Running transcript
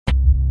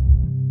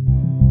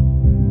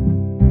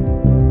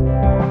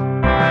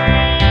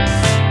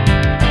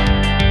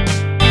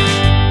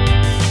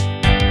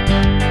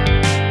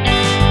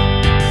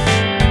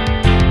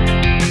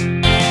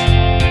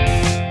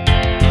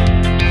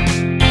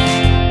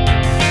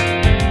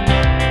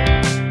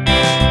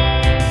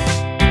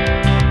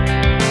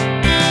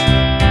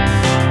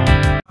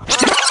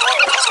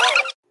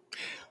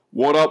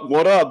up?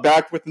 What up?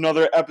 Back with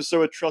another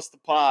episode of Trust the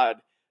Pod.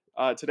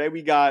 Today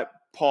we got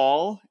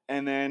Paul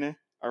and then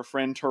our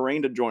friend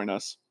Terrain to join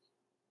us.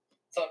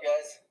 What's up,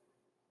 guys?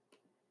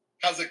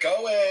 How's it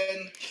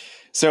going?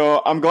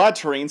 So I'm glad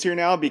Terrain's here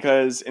now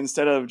because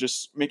instead of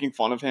just making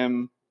fun of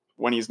him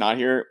when he's not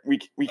here, we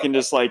can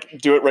just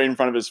do it right in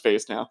front of his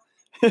face now.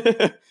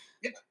 Yeah.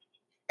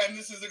 And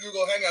this is a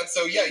Google Hangout,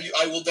 so yeah,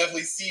 I will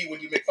definitely see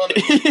when you make fun of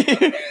me,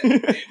 and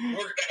we're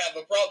gonna have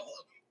a problem.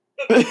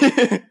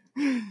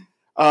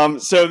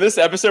 So this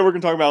episode we're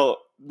gonna talk about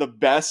the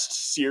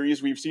best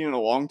series we've seen in a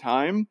long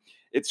time.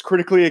 It's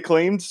critically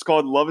acclaimed. It's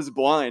called Love Is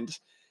Blind.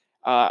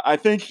 I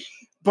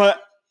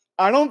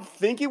don't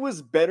think it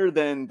was better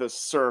than The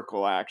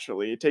Circle,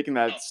 actually. Taking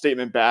that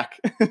statement back.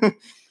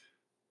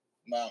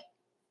 No.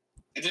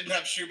 It didn't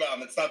have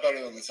Shubaum. It's not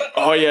better than The Circle.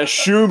 Oh, yeah,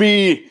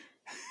 Shuby!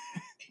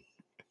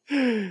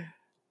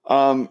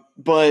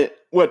 But,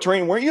 what,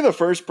 Terrain, weren't you the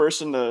first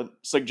person to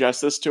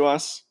suggest this to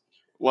us?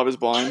 Love Is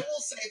Blind? I will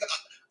say that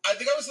I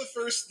think I was the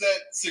first that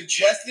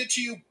suggested it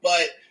to you,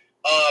 but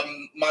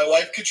my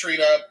wife,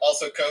 Katrina,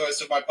 also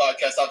co-host of my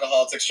podcast,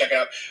 Alcoholics, check it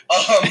out.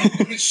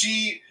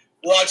 She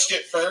watched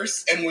it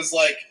first and was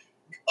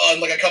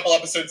on a couple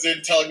episodes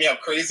in telling me how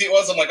crazy it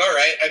was. I'm like, all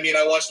right, I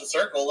watched The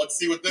Circle. Let's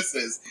see what this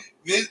is.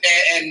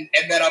 And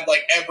then I'm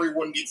like,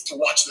 everyone needs to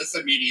watch this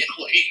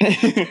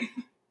immediately.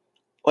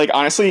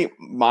 Honestly,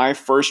 my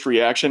first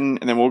reaction,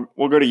 and then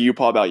we'll go to you,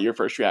 Paul, about your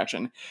first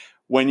reaction.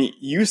 When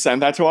you sent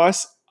that to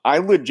us, I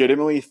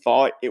legitimately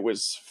thought it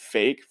was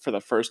fake for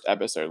the first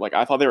episode.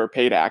 I thought they were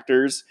paid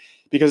actors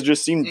because it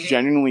just seemed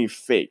genuinely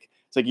fake.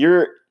 It's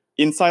you're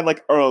inside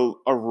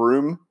a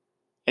room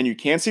and you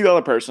can't see the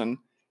other person,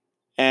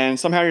 and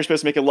somehow you're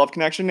supposed to make a love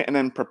connection and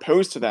then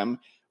propose to them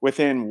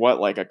within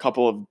a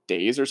couple of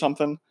days or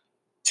something.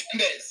 10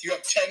 days. You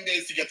have 10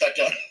 days to get that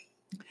done.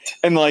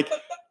 And I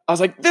was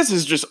like, this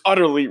is just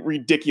utterly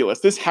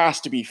ridiculous. This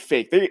has to be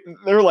fake.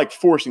 They're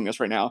forcing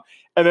this right now.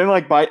 And then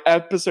by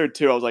episode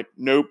 2, I was like,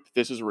 nope,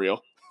 this is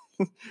real.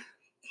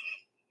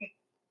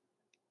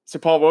 So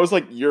Paul, what was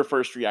your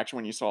first reaction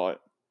when you saw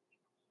it?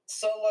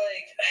 So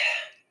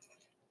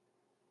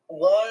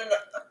one,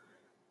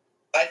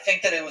 I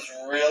think that it was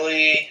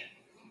really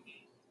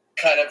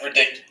kind of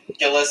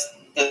ridiculous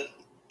that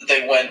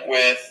they went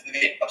with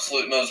the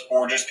absolute most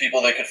gorgeous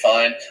people they could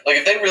find.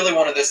 If they really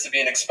wanted this to be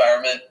an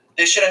experiment,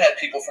 they should have had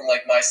people from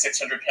My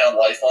 600-Pound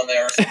Life on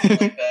there or something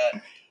like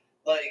that.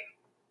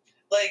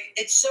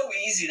 It's so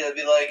easy to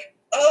be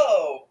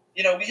oh,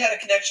 we had a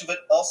connection, but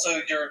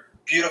also you're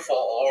beautiful,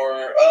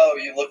 or oh,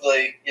 you look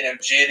like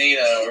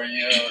Giannina, or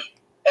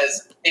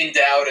as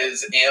endowed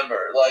as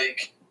Amber.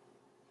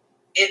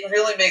 It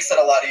really makes it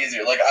a lot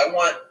easier. I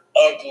want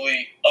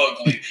ugly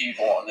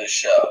people on this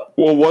show.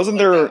 Well, wasn't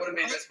there? That would have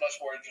made this much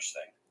more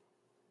interesting.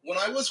 When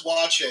I was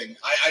watching,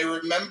 I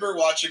remember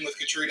watching with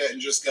Katrina and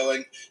just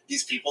going,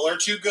 these people are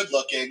too good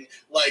looking.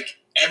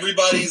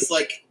 Everybody's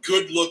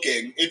good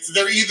looking.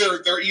 They're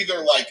either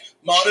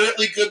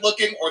moderately good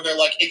looking or they're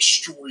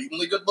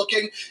extremely good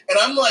looking. And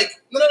I'm no.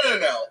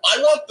 I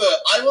want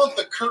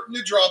the curtain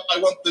to drop. I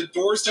want the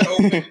doors to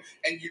open,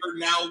 and you're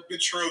now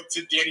betrothed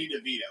to Danny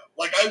DeVito.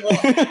 I want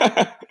it.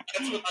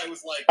 That's what I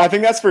was like. I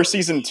think that's for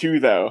season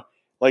 2, though.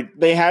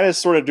 They had to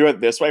sort of do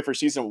it this way for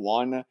season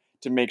 1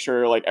 to make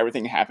sure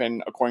everything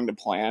happened according to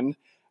plan,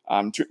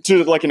 to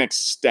an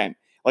extent.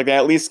 They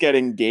at least get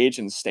engaged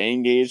and stay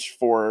engaged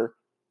for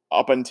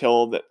up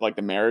until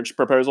the marriage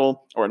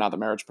proposal, or not the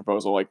marriage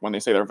proposal, when they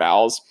say their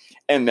vows,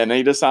 and then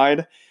they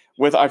decide.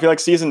 I feel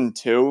season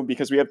 2,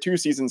 because we have 2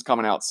 seasons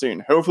coming out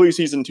soon. Hopefully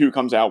season 2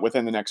 comes out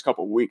within the next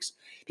couple of weeks,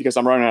 because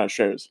I'm running out of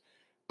shows.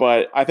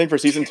 But I think for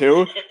season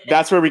 2,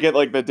 that's where we get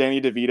the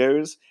Danny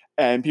DeVitos,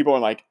 and people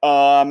are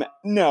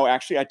no,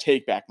 actually, I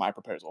take back my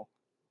proposal.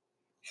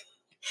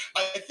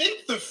 I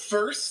think the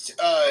first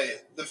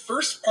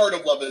part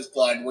of Love Is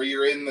Blind, where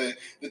you're in the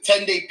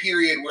 10-day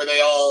period where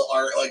they all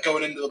are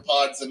going into the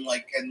pods and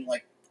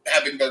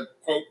having their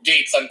quote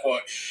dates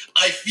unquote,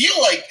 I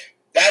feel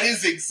that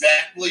is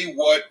exactly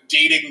what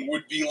dating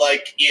would be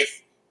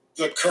if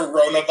the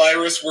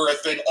coronavirus were a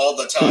thing all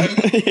the time.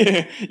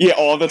 Yeah,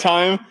 all the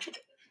time.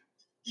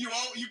 You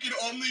can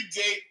only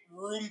date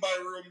room by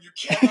room. You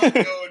cannot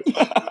go and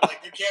talk with,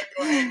 you can't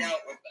go hang out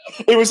with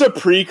them. It was a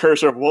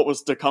precursor of what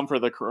was to come for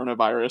the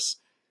coronavirus.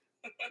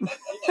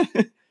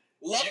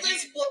 Love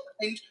Is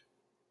Blind.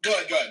 Go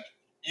ahead.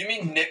 You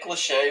mean Nick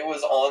Lachey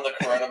was on the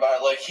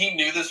coronavirus? He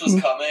knew this was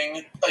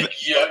coming a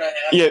year and a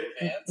half in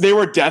advance? They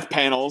were death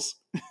panels.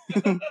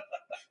 Look,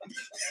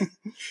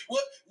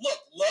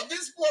 Love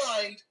Is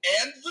Blind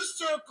and The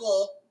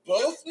Circle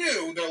both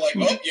knew. They're oh,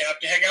 you have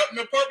to hang out in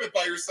an apartment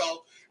by yourself.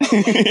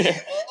 They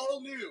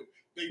all knew.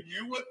 They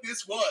knew what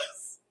this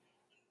was.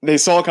 They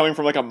saw it coming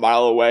from a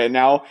mile away. And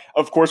now,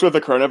 of course, with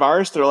the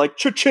coronavirus, they're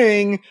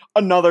cha-ching!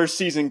 Another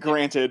season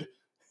granted.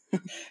 A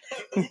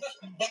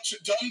bunch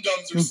of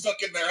dum-dums are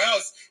stuck in their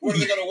house. What are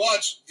they going to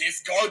watch?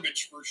 This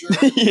garbage, for sure.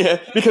 Yeah,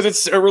 because it's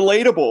so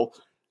relatable.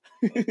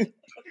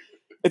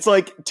 It's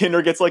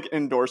Tinder gets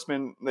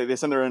endorsement. They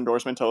send their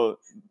endorsement to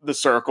The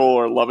Circle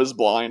or Love Is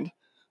Blind.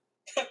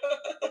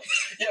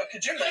 Yeah,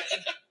 could you imagine?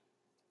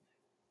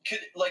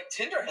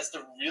 Tinder has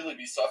to really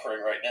be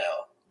suffering right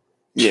now.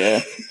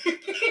 Yeah.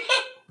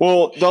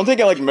 Well, don't they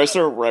get like most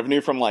of their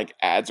revenue from like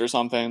ads or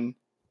something?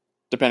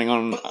 Depending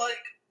on But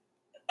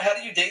how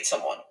do you date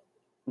someone?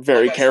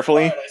 very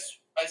carefully.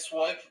 I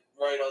swipe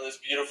right on this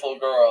beautiful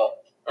girl,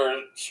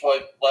 or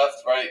swipe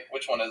left, right.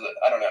 Which one is it?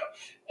 I don't know.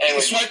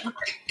 Anyway, swipe right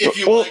if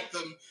you like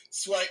them.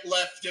 Swipe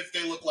left if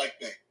they look like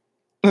me.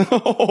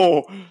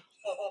 Oh.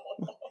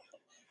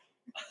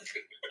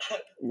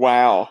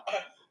 Wow. All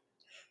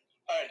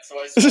right, so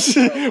I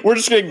swipe right. We're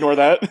just gonna ignore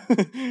that. Yeah,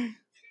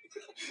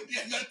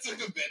 that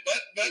took a bit.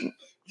 That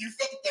you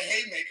felt the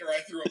haymaker I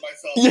threw at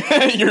myself.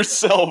 Yeah,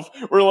 yourself.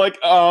 We're like,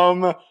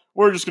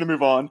 we're just gonna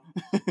move on.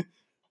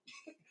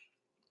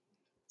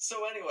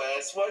 So anyway,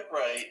 I swipe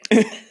right.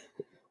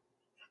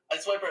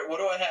 What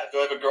do I have? Do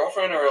I have a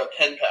girlfriend or a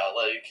pen pal?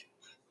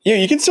 Yeah,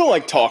 you can still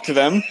like talk to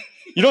them.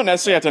 You don't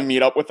necessarily have to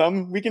meet up with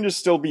them. We can just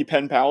still be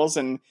pen pals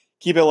and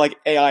keep it like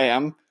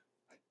AIM.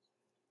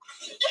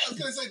 Yeah, I was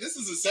gonna say this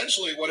is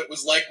essentially what it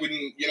was like when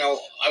I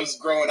was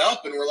growing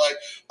up, and we're like,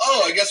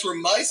 oh, I guess we're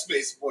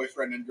MySpace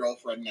boyfriend and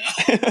girlfriend now.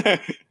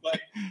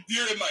 Like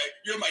you're in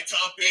my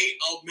top 8.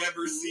 I'll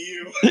never see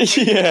you.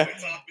 Yeah.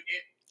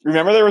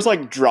 Remember there was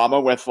like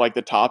drama with like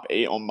the top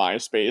 8 on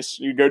MySpace.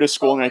 You'd go to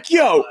school and like,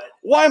 yo,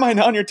 why am I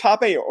not on your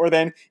top 8? Or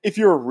then if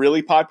you were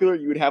really popular,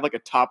 you would have like a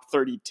top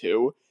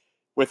 32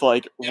 with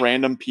like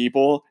random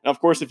people. And of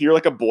course, if you're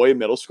like a boy in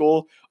middle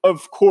school,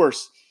 of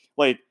course,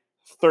 like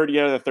 30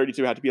 out of the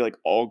 32 had to be like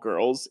all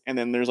girls. And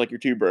then there's like your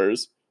 2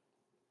 bros.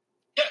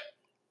 Yeah.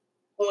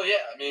 Well, yeah.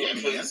 I mean,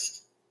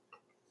 because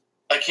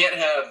I can't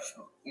have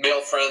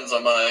male friends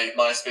on my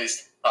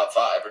MySpace top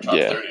 5 or top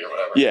 30 or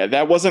whatever. Yeah,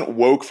 that wasn't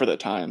woke for the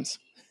times.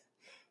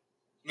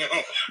 No.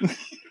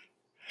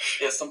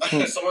 Yeah,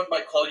 someone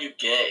might call you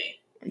gay.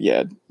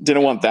 Yeah,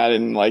 didn't want that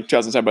in like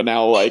 2007, but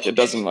now like it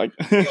doesn't like.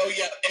 Oh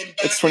yeah, and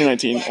it's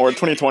 2019 or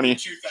 2020.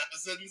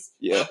 2000s.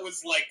 Yeah, that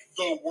was like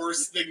the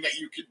worst thing that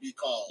you could be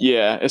called.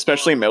 Yeah,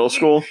 especially in middle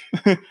school.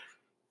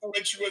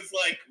 Which was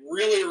like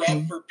really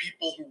rough for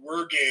people who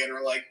were gay and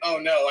were like, "Oh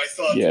no, I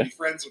still have to be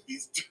friends with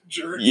these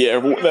jerks." Yeah,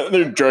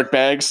 they're jerk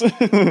bags.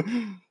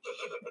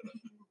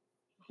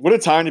 What a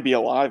time to be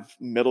alive,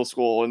 middle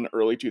school in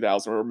early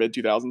 2000s or mid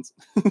 2000s.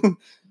 But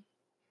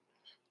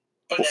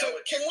so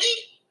can we?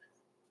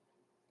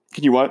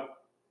 Can you what?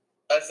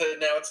 I said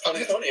now it's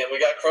 2020 and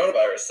we got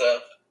coronavirus, so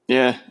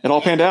yeah, it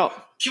all panned out.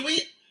 Can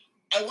we?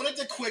 I wanted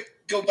to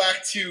go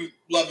back to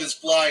Love Is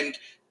Blind.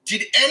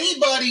 Did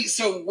anybody?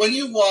 So when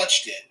you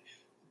watched it,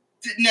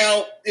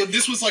 now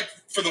this was like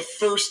for the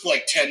first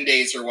like 10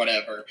 days or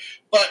whatever,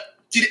 but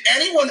did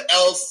anyone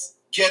else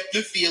get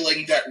the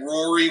feeling that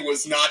Rory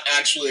was not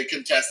actually a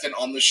contestant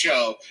on the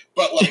show,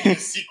 but like a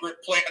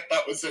secret plant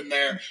that was in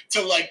there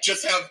to like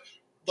just have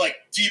like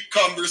deep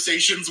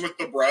conversations with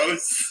the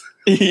bros?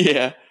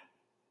 Yeah.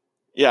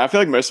 Yeah, I feel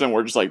like most of them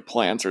were just like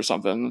plants or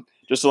something,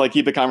 just to like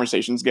keep the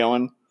conversations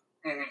going.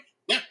 Mm-hmm.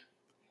 Yeah.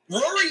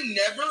 Rory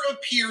never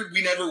appeared.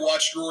 We never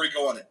watched Rory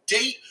go on a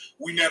date.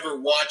 We never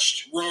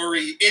watched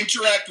Rory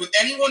interact with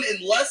anyone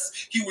unless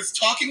he was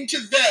talking to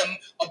them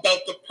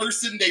about the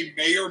person they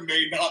may or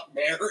may not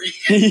marry.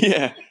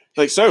 Yeah.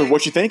 Like, so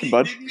what you thinking,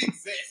 bud? He didn't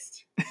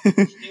exist.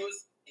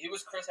 he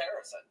was Chris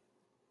Harrison.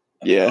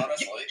 Yeah.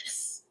 Honestly.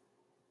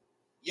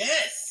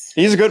 Yes.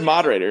 He's a good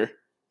moderator.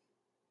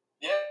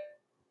 Yeah.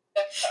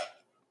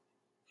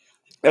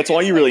 That's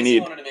all you really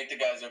need. I wanted to make the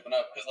guys open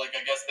up because, like,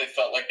 I guess they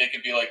felt like they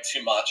could be like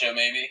too macho,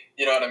 maybe.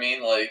 You know what I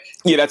mean? Like,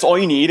 yeah, that's all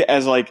you need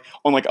as like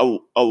on like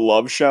a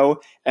love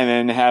show, and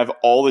then have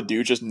all the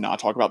dudes just not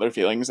talk about their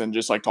feelings and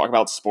just like talk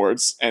about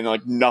sports, and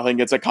like nothing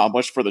gets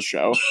accomplished for the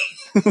show.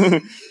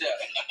 Yeah.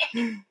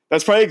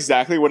 That's probably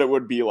exactly what it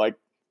would be like.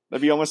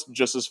 That'd be almost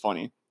just as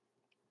funny.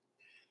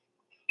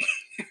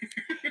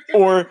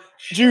 Or,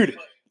 dude.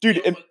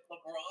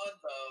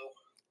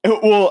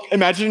 Well,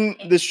 imagine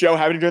this show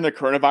happening during the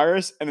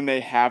coronavirus, and then they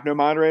have no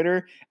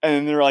moderator, and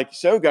then they're like,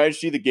 "So, guys,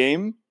 see the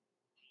game?"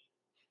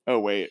 Oh,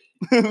 wait.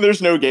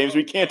 There's no games.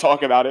 We can't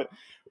talk about it.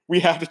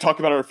 We have to talk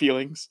about our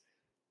feelings.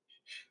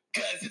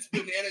 Guys, it's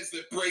bananas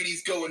that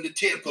Brady's going to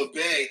Tampa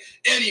Bay.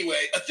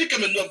 Anyway, I think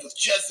I'm in love with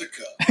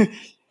Jessica.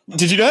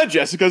 Did you know that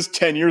Jessica's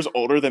 10 years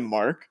older than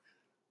Mark?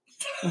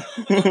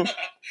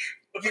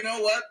 But you know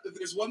what? If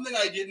there's one thing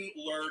I didn't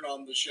learn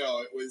on the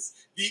show, it was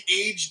the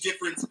age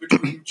difference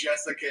between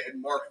Jessica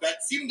and Mark.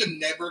 That seemed to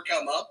never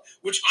come up,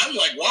 which I'm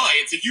like, why?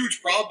 It's a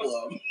huge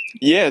problem.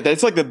 Yeah,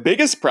 that's like the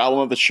biggest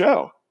problem of the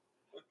show.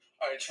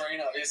 All right,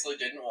 Train obviously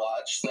didn't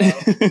watch, so.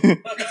 That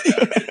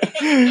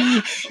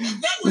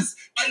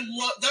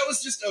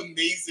was just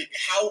amazing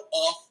how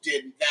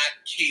often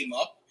that came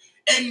up.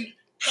 And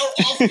how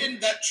often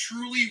that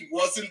truly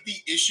wasn't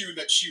the issue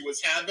that she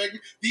was having.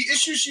 The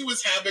issue she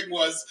was having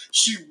was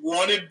she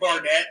wanted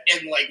Barnett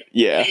and, like,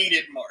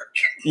 hated Mark.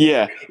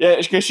 Yeah,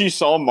 because she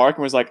saw Mark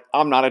and was like,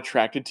 I'm not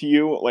attracted to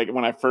you, like,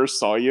 when I first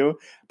saw you.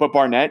 But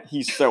Barnett,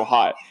 he's so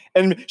hot.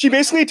 And she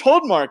basically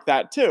told Mark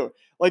that, too.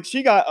 Like,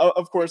 she got,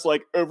 of course,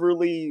 like,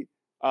 overly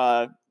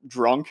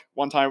drunk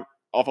one time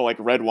off of like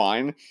red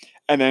wine,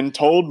 and then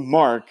told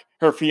Mark,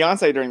 her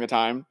fiance during the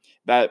time,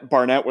 that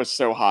Barnett was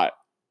so hot.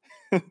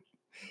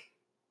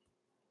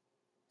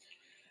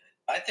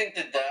 I think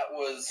that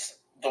was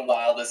the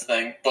wildest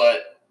thing,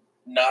 but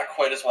not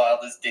quite as wild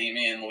as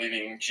Damian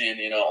leaving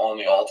Giannina on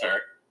the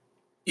altar.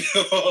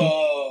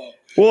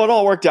 Well, it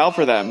all worked out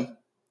for them.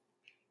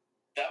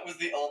 That was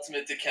the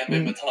ultimate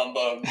Dikembe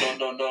Mutombo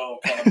no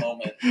kind of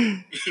moment.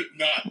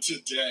 Not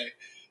today.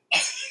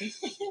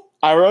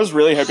 I was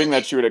really hoping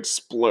that she would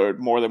explode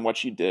more than what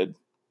she did.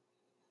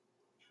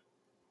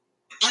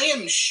 I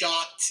am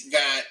shocked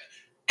that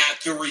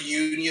at the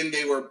reunion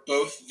they were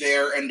both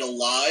there and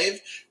alive,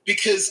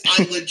 because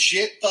I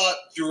legit thought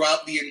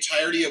throughout the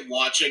entirety of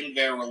watching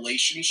their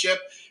relationship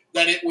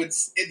that it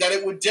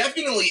would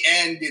definitely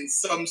end in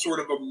some sort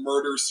of a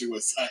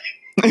murder-suicide.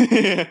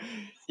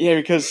 Yeah,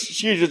 because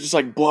she would just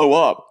like blow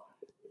up.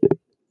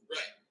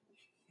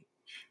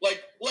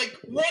 Like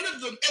one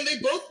of them, and they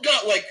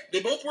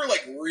both were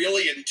like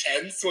really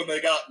intense when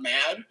they got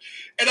mad,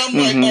 and I'm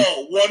like,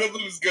 oh, one of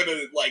them is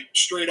gonna like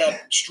straight up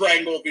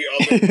strangle the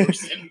other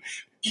person,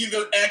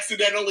 either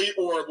accidentally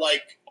or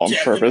like on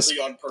purpose.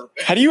 On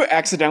purpose. How do you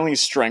accidentally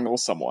strangle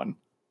someone?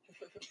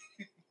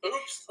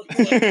 Oops!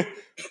 Like,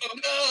 oh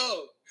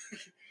no!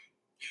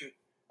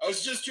 I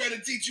was just trying to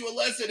teach you a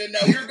lesson, and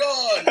now you're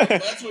gone. Like,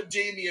 that's what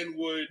Damian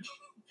would.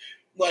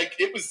 Like,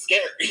 it was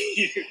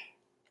scary.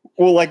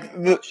 Well, like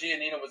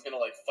Giannina was gonna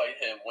like fight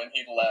him when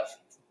he left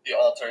the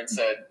altar and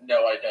said,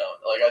 "No, I don't."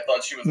 Like, I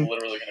thought she was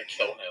literally gonna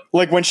kill him.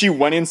 Like when she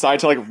went inside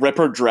to like rip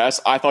her dress,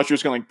 I thought she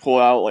was gonna like pull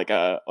out like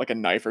a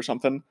knife or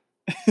something,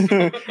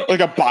 like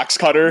a box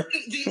cutter.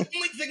 The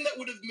only thing that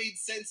would have made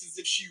sense is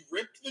if she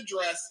ripped the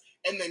dress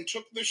and then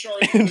took the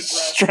shards of the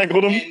dress,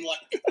 strangled him, and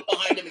like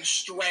behind him and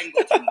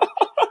strangled him.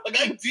 Like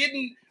I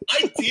didn't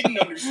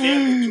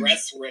understand the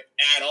dress rip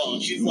at all.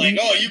 She's like,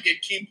 "Oh, you can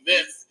keep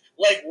this."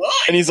 Like what?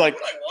 And he's like, I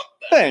want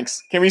that.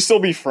 "Thanks. Can we still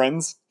be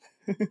friends?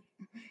 Can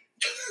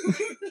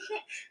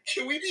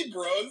we be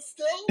bros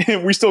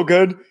still? We still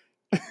good?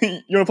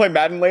 You want to play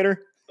Madden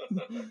later?"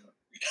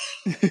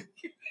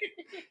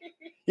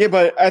 Yeah,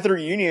 but at the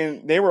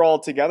reunion, they were all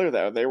together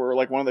though. They were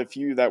like one of the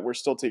few that were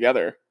still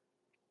together.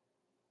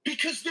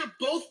 Because they're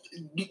both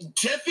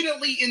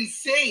definitely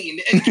insane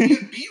and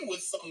can't be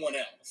with someone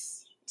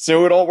else.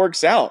 So it all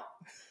works out.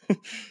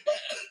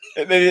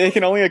 They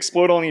can only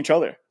explode on each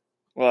other.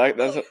 Well,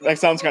 that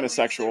sounds kind of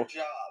sexual.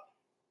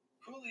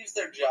 Who leaves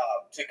their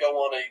job to go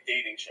on a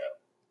dating show?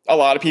 A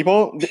lot of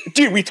people.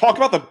 Dude, we talk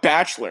about The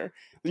Bachelor.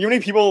 You know how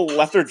many people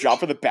left their job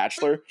for The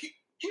Bachelor?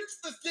 Here's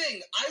the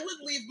thing. I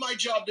would leave my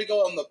job to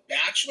go on The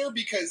Bachelor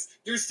because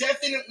there's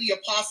definitely a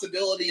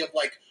possibility of,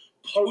 like,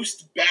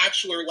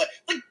 post-Bachelor. Like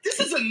this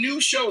is a new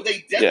show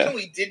they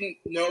definitely didn't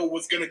know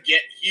was going to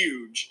get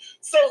huge.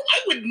 So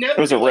I would never... It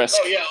was a risk.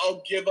 Oh, yeah,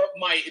 I'll give up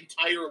my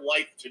entire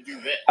life to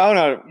do this. I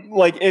don't know.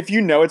 Like, if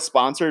you know it's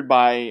sponsored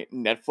by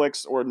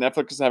Netflix or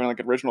Netflix is having, like,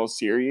 original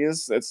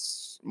series, it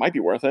might be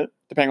worth it,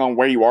 depending on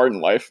where you are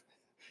in life.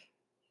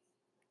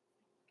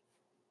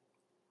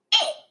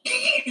 Oh.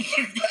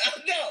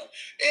 No,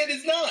 it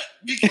is not.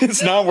 Because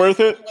it's not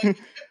worth it? Like,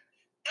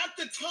 at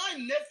the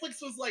time,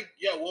 Netflix was like,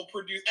 yeah, we'll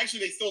produce...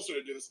 Actually, they still sort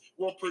of do this.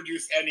 We'll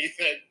produce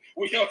anything.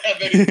 We don't have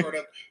any sort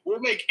of... We'll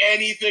make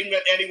anything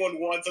that anyone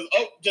wants.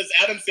 Oh, does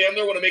Adam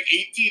Sandler want to make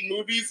 18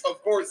 movies?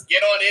 Of course,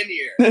 get on in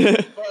here.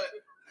 But,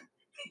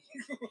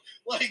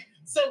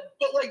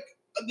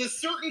 the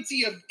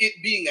certainty of it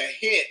being a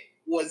hit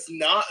was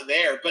not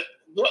there. But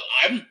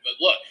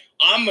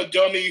I'm a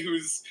dummy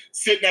who's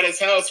sitting at his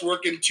house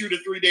working 2 to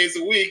 3 days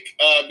a week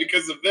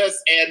because of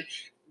this, and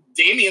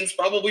Damian's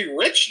probably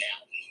rich now.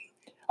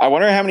 I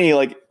wonder how many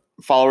like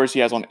followers he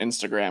has on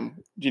Instagram.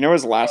 Do you know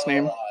his last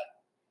name?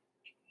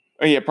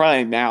 Oh yeah,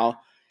 probably now.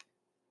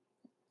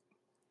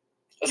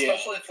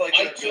 Especially if like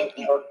you're a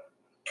good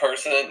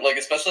person, like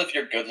especially if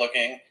you're good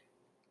looking,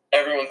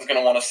 everyone's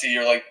gonna want to see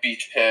your like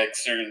beach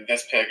pics or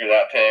this pic or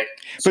that pic.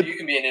 So you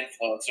can be an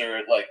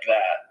influencer like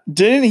that.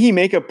 Didn't he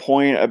make a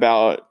point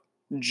about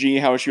G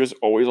how she was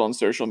always on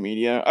social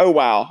media? Oh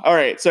wow. All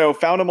right, so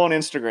found him on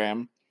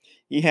Instagram.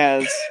 He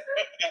has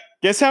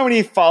guess how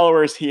many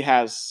followers he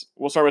has?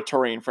 We'll start with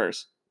Torian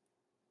first.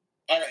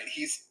 All right,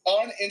 he's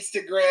on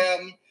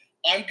Instagram.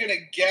 I'm going to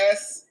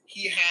guess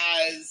he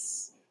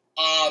has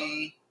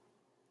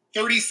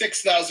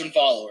 36,000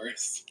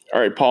 followers. All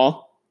right,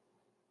 Paul?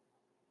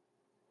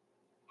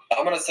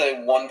 I'm going to say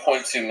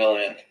 1.2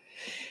 million.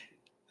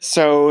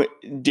 So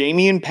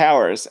Damian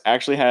Powers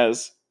actually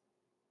has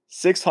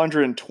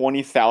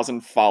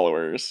 620,000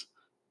 followers.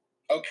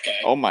 Okay.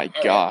 Oh my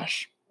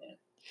gosh. Right.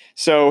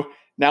 So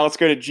now let's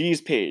go to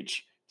G's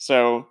page.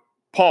 So,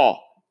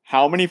 Paul,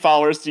 how many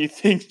followers do you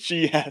think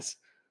G has?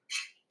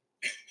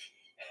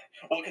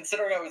 Well,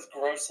 considering I was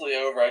grossly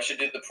over, I should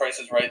do the Price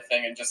is Right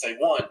thing and just say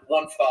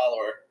one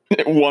follower.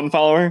 One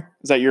follower?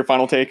 Is that your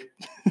final take?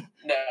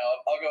 No,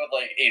 I'll go with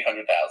like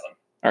 800,000.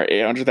 All right,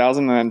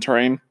 800,000, and then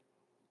Torian?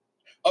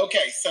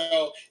 Okay,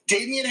 so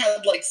Damian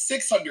had like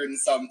 600 and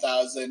some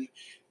thousand.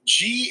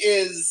 G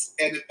is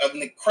an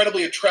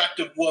incredibly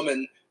attractive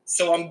woman,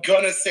 so I'm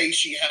gonna say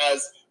she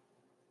has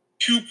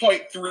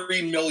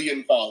 2.3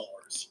 million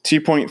followers.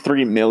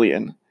 2.3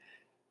 million.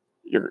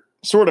 You're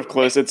sort of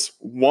close. It's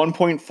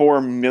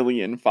 1.4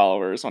 million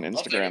followers on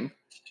Instagram.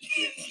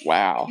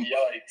 Wow.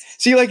 Yikes.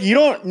 See, like, you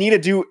don't need to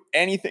do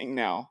anything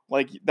now.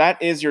 Like,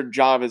 that is your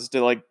job, is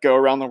to, like, go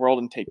around the world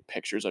and take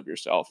pictures of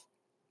yourself.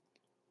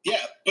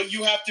 Yeah, but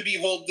you have to be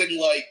holding,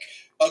 like,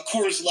 a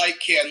Coors Light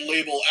can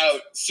label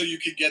out so you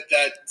can get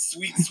that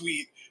sweet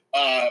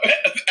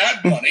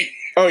ad money.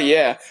 Oh,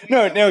 yeah.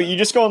 No, you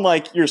just go on,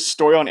 like, your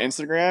story on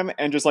Instagram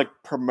and just, like,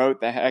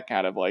 promote the heck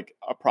out of, like,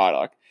 a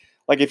product.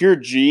 Like, if you're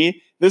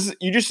G,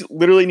 you just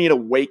literally need to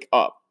wake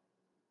up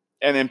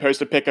and then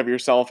post a pic of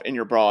yourself in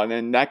your bra, and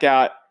then that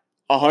got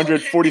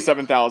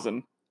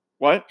 147,000.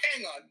 What?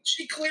 Hang on.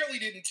 She clearly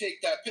didn't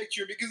take that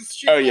picture because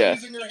she was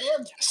using her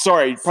hands.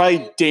 Sorry,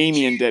 probably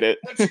Damien did it.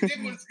 What she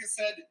did was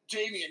said,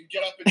 Damien,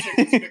 get up and take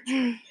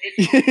this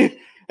picture.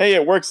 Hey,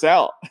 it works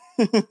out.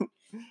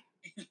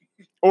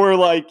 Or,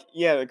 like,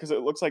 yeah, because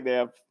it looks like they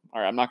have...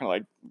 All right, I'm not going to,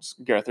 like,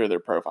 go through their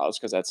profiles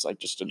because that's, like,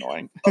 just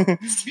annoying.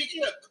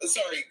 Speaking of...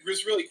 Sorry,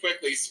 just really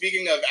quickly.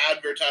 Speaking of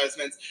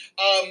advertisements,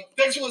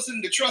 thanks for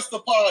listening to Trust the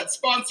Pod,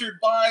 sponsored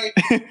by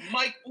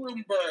Mike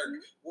Bloomberg.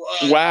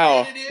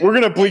 Wow. We're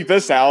going to bleep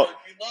this out.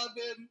 We love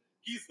him.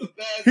 He's the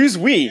best. Who's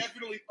we?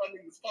 Definitely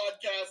funding this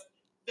podcast.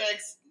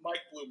 Thanks, Mike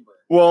Bloomberg.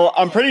 Well,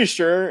 I'm pretty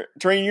sure,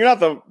 Train, you're not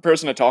the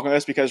person to talk on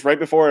this because right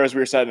before, as we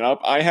were setting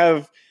up, I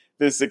have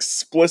this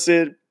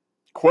explicit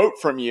quote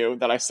from you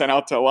that I sent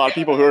out to a lot of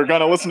people who are going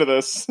to listen to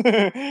this. What's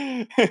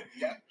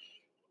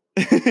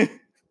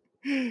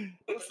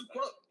the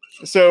quote?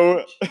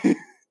 So,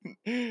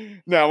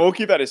 no, we'll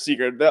keep that a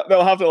secret.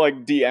 They'll have to,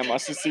 like, DM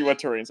us to see what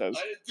Terrain says.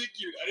 I didn't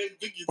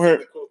think you'd say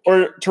the quote.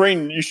 Or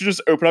Terrain, you should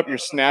just open up your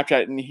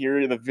Snapchat and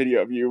hear the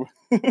video of you.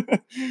 I'm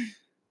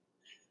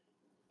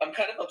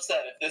kind of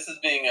upset if this is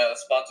being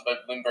sponsored by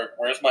Bloomberg.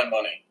 Where's my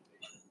money?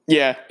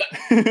 Yeah.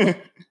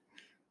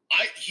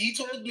 He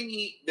told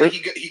me that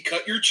he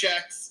cut your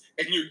checks,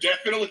 and you're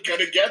definitely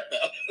gonna get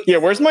them. Yeah,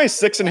 where's my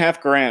 $6.5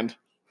 grand?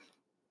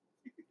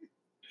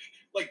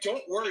 Like,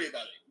 don't worry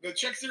about it. The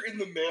checks are in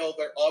the mail.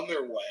 They're on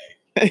their way.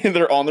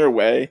 They're on their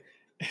way.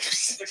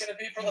 Is it gonna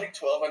be for like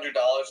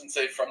 $1,200 and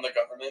say from the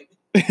government?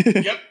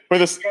 Yep.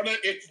 It's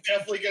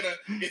definitely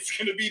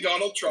gonna be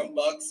Donald Trump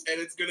bucks,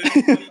 and it's gonna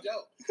be pretty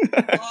dope.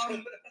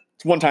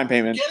 It's one-time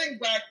payment.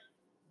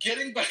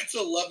 Getting back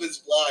to Love is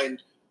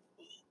Blind.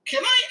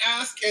 Can I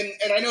ask, and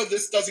I know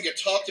this doesn't get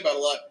talked about a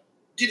lot,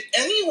 did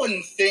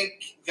anyone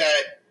think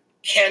that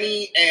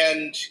Kenny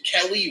and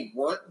Kelly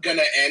weren't going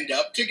to end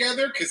up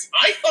together? Because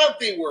I thought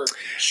they were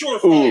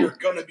surefire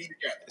going to be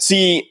together.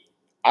 See,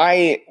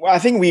 I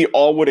think we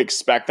all would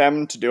expect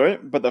them to do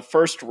it, but the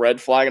first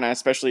red flag, and I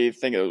especially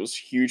think it was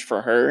huge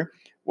for her,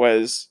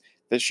 was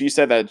that she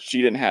said that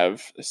she didn't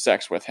have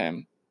sex with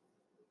him.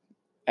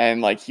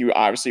 And, like, he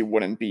obviously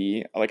wouldn't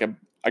be, like,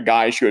 a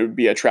guy she would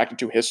be attracted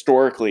to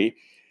historically.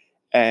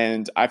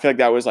 And I feel like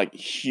that was, like,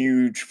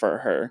 huge for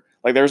her.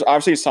 Like, there was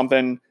obviously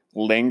something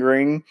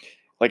lingering.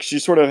 Like, she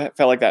sort of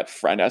felt like that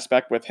friend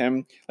aspect with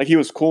him. Like, he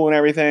was cool and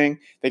everything.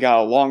 They got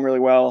along really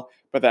well.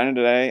 But at the end of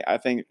the day, I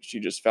think she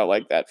just felt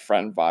like that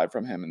friend vibe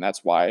from him. And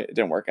that's why it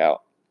didn't work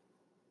out.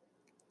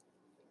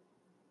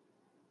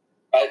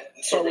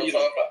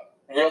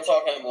 Real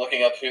talk, I'm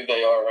looking up who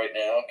they are right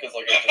now. Because,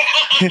 like,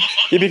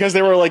 yeah, because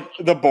they were, like,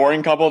 the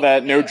boring couple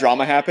that no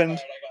drama happened. I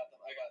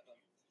got them.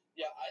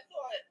 Yeah,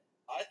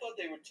 I thought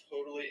they would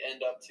totally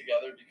end up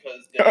together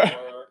because they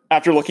were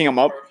after looking them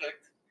up.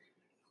 Perfect.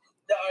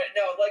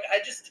 No, like I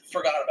just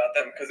forgot about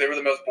them because they were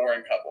the most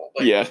boring couple.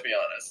 Like, yeah. Let's be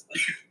honest.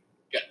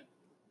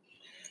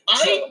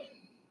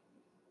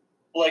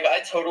 I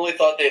totally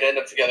thought they'd end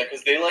up together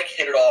because they like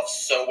hit it off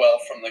so well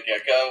from the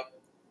get go.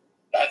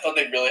 I thought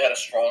they really had a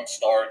strong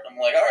start. I'm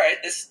like, all right,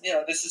 this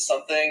is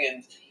something,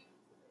 and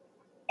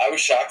I was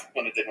shocked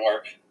when it didn't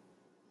work.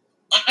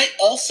 I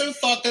also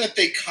thought that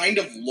they kind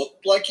of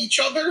looked like each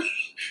other.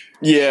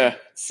 Yeah.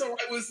 So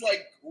I was,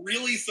 like,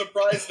 really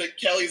surprised that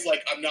Kelly's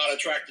like, I'm not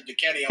attracted to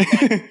Kenny. I'm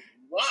like,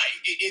 why?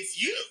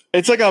 It's you.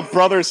 It's like a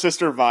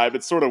brother-sister vibe.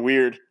 It's sort of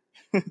weird.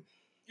 Yeah.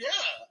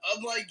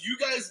 I'm like, you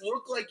guys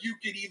look like you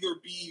could either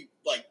be,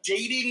 like,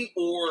 dating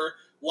or,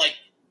 like,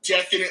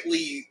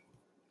 definitely...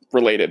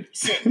 related.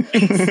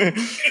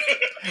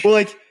 Well,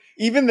 like,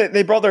 even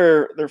they brought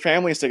their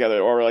families together,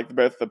 or, like,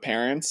 both the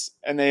parents,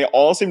 and they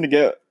all seem to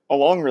get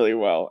along really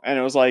well. And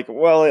it was like,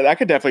 well, I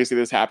could definitely see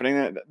this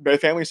happening.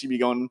 Both families seem to be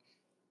going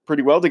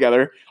pretty well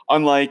together.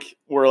 Unlike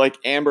where, like,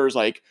 Amber's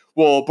like,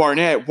 well,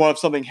 Barnett, what if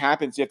something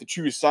happens? You have to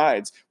choose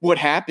sides. What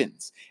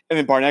happens? And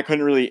then Barnett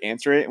couldn't really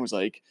answer it and was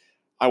like,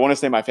 I want to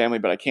say my family,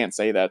 but I can't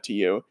say that to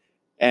you.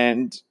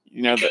 And,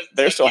 you know,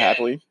 they're still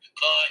happily.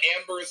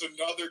 Amber is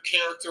another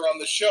character on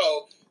the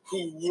show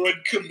who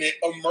would commit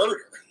a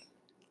murder.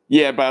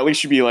 Yeah, but at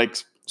least she'd be, like,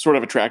 sort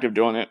of attractive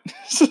doing it.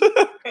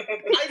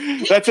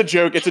 That's a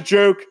joke. It's a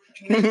joke.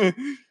 I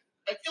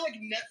feel like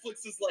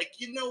Netflix is like,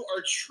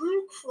 our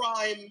true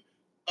crime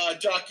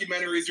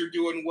documentaries are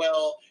doing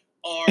well.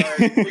 Our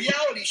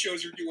reality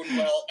shows are doing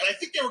well. And I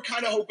think they were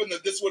kind of hoping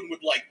that this one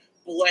would, like,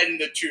 blend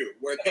the two,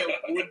 where there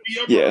would be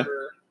a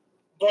murder,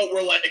 but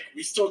we're like,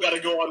 we still got to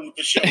go on with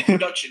the show.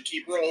 Production,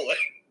 keep rolling.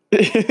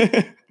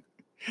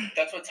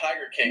 That's what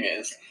Tiger King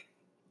is.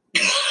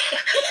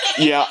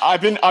 Yeah,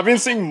 I've been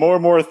seeing more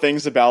and more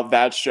things about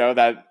that show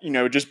that,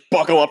 just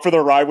buckle up for the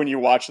ride when you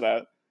watch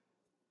that.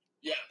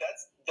 Yeah,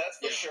 that's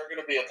for sure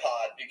going to be a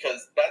pod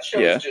because that show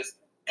is just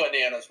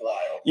bananas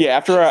wild. Yeah,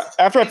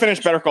 after I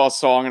finish Better Call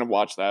Saul, I'm going to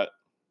watch that.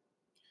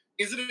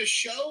 Is it a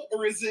show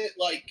or is it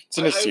like... It's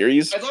in a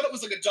series? I thought it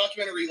was like a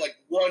documentary, like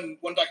one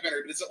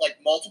documentary, but is it like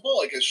multiple,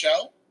 like a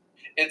show?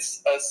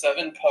 It's a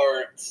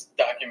 7-part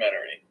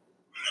documentary.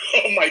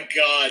 Oh my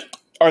god.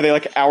 Are they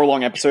like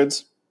hour-long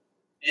episodes?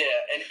 Yeah,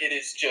 and it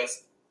is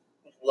just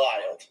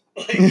wild.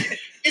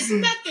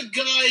 Isn't that the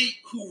guy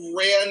who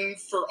ran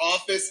for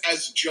office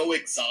as Joe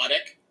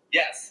Exotic?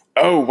 Yes.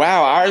 Oh,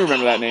 wow. I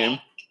remember that name.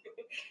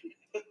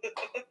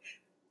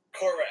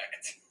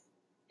 Correct.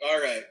 All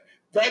right.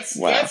 That's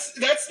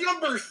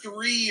number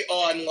 3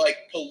 on like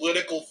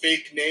political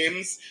fake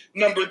names.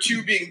 Number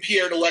 2 being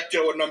Pierre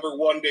Delecto and number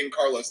 1 being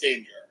Carlos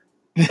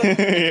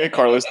Danger.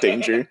 Carlos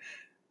Danger.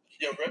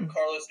 Yo, rip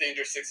Carlos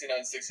Danger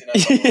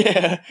 6969.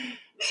 Yeah.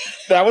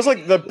 That was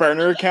like the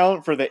burner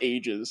account for the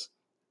ages.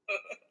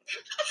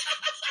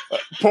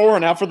 Pour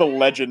one out for the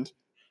legend.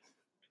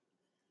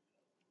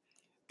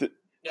 No,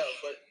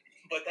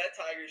 but that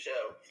Tiger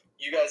show,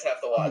 you guys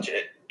have to watch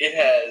it. It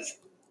has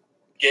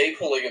gay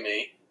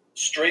polygamy,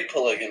 straight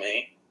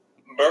polygamy,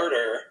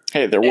 murder.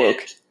 Hey, they're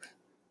woke.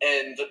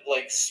 And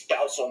like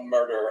spousal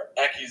murder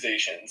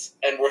accusations,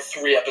 and we're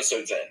 3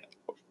 episodes in.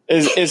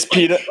 Is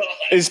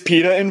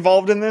PETA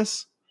involved in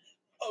this?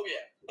 Oh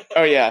yeah.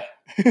 Oh yeah.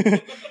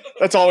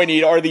 That's all we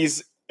need are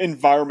these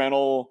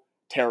environmental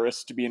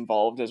terrorists to be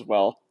involved as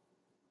well.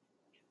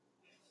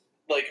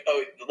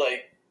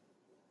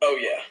 Oh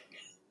yeah.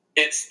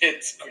 It's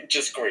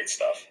just great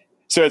stuff.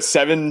 So it's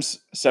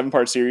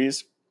 7-part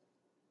series?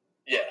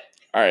 Yeah.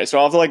 All right, so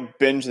I'll have to like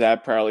binge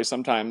that probably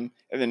sometime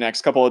in the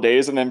next couple of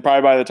days, and then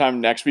probably by the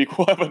time next week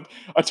we'll have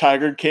a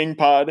Tiger King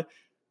pod.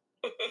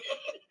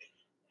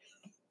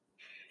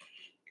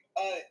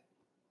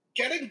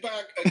 Getting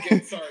back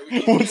again,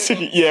 sorry.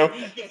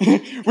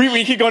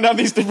 We keep going down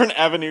these different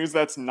avenues.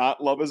 That's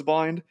not Love Is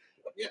Blind.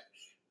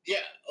 Yeah.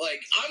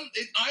 Like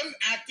I'm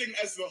acting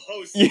as the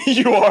host.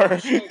 You are.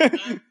 Back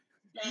to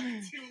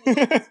Love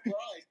Is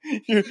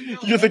Blind.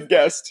 You're the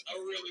guest. I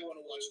really want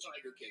to watch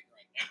Tiger King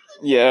right now.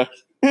 Yeah.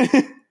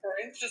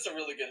 Brian's just a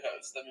really good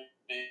host. I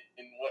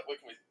mean, what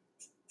can we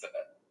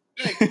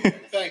say?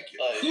 Thank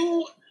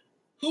you.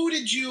 Who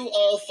did you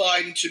all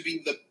find to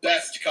be the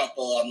best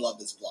couple on Love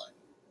Is Blind?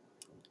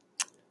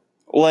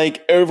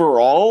 Like,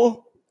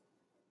 overall?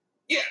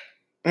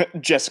 Yeah.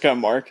 Jessica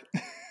and Mark.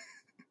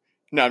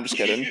 No, I'm just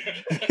kidding.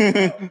 You're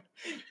an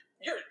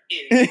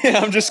idiot. Yeah,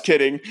 I'm just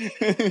kidding.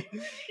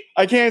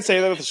 I can't say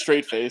that with a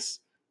straight face.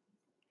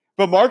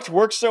 But Mark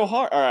works so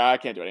hard. All right, I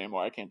can't do it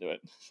anymore. I can't do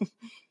it.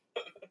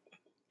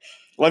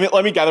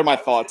 Let me gather my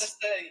thoughts.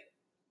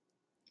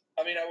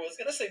 I was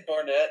gonna say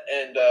Barnett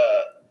and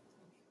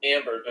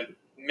Amber, but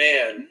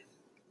man,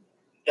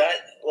 that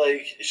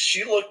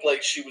she looked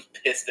like she was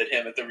pissed at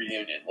him at the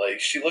reunion. Like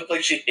she looked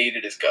like she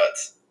hated his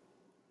guts.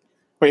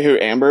 Wait, who?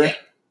 Amber?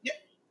 Yeah.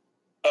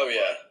 Oh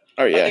yeah.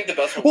 Oh yeah. I think the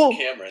best one was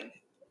Cameron.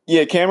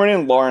 Yeah, Cameron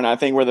and Lauren, I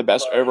think, were the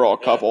best overall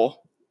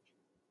couple.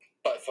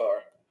 By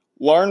far.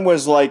 Lauren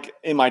was like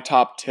in my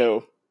top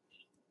 2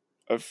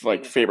 of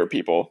like favorite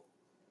people.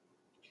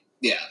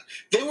 Yeah.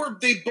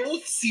 They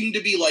both seemed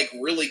to be like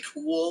really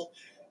cool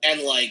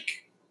and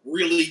like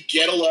really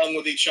get along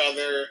with each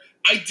other.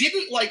 I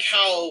didn't like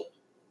how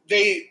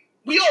we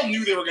all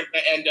knew they were going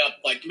to end up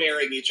like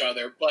marrying each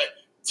other, but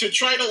to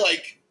try to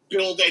like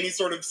build any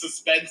sort of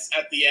suspense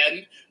at the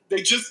end,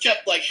 they just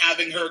kept like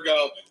having her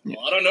go, well,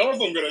 I don't know if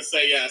I'm going to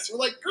say yes. We're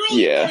like, girl,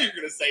 you know you're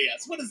going to say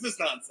yes. What is this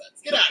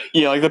nonsense? Get out of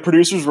here. Yeah, like the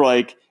producers were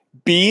like,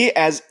 be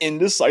as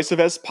indecisive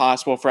as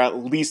possible for at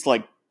least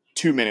like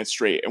 2 minutes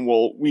straight, and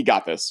we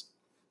got this.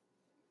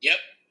 Yep.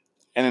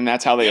 And then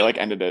that's how they like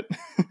ended it.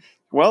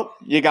 Well,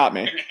 you got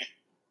me.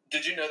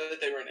 Did you know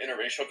that they were an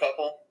interracial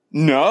couple?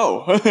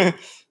 No.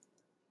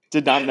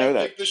 Did not know that.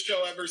 I don't think the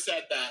show ever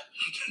said that.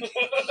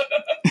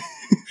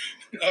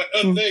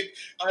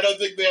 I don't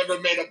think they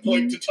ever made a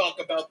point to talk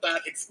about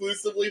that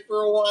exclusively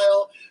for a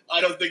while.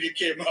 I don't think it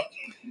came up.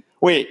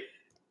 Wait.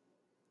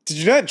 Did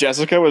you know that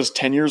Jessica was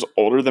 10 years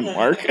older than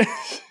Mark?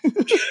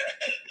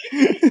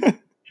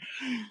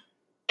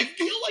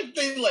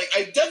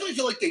 I definitely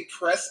feel like they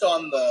pressed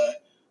on the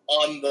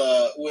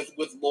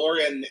with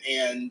Lauren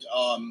and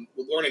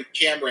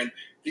Cameron.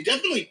 They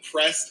definitely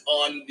pressed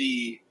on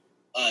the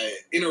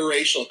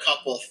interracial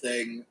couple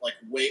thing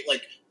way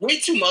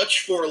too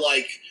much for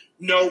like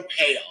no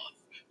payoff.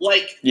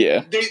 Like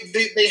yeah, they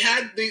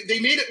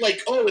made it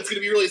like, oh, it's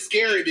gonna be really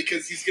scary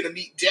because he's gonna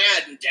meet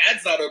Dad and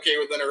Dad's not okay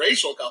with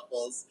interracial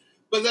couples.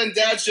 But then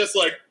Dad's just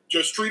like,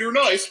 just treat her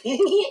nice. And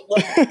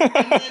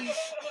then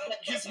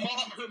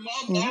her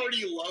mom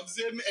already loves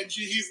him, and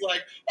he's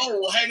like, oh,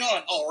 well, hang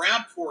on, I'll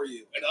rap for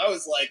you. And I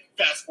was like,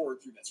 fast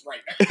forward through this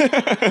right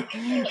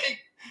now.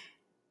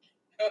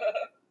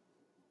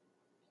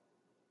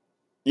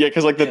 Yeah,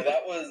 because like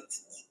that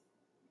was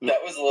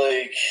That was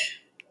like,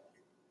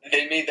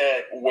 they made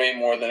that way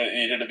more than it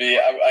needed to be.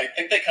 I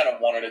think they kind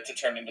of wanted it to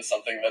turn into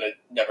something that it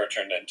never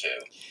turned into.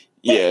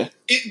 Yeah.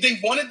 They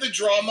wanted the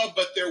drama,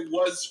 but there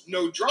was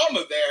no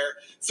drama there.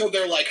 So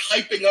they're like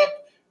hyping up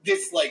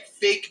this like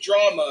fake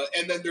drama,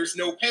 and then there's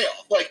no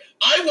payoff. Like,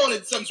 I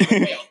wanted some sort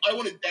of payoff. I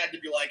wanted Dad to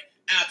be like,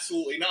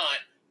 absolutely not.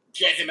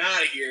 Get him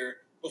out of here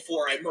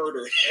before I murder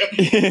him.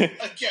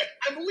 Again,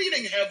 I'm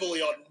leaning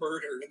heavily on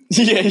murder.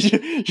 Yeah,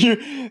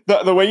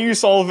 the way you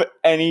solve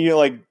any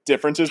like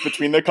differences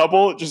between the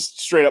couple, just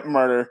straight up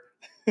murder.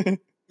 Murder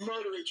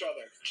each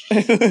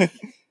other.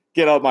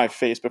 Get out of my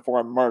face before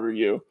I murder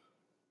you.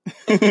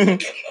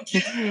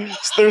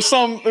 There's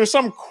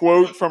some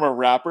quote from a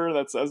rapper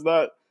that says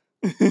that.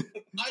 I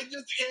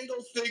just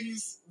handle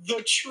things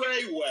the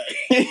Trey way.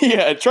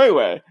 Yeah, Trey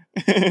way.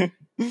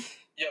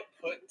 Yo,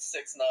 put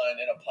 6ix9ine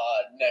in a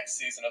pod next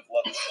season of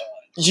Love Is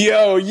Blind.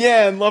 Yo,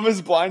 yeah, and Love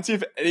Is Blind. See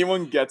if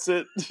anyone gets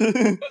it. He's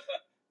already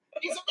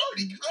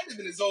kind of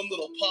in his own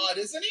little pod,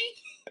 isn't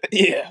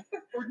he? Yeah.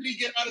 Or did he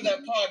get out of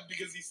that pod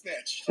because he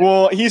snitched?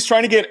 Well, he's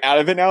trying to get out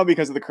of it now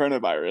because of the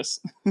coronavirus.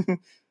 Oh,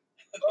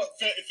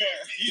 fair.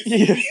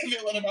 Yeah. They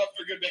let him out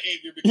for good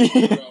behavior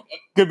because of corona.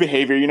 Good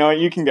behavior. You know what?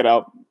 You can get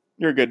out.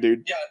 You're a good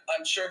dude. Yeah,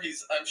 I'm sure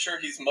he's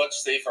much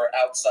safer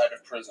outside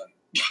of prison.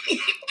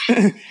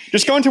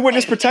 Just go into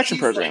witness protection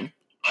He's program. like,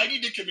 I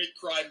need to commit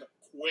crime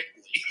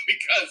quickly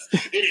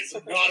because it is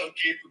not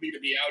okay for me to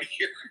be out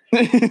here.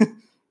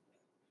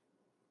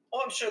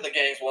 Well, I'm sure the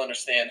gangs will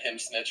understand him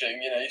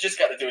snitching. You know, you just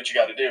got to do what you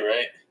got to do,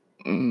 right?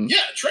 Yeah,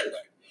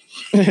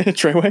 Treyway.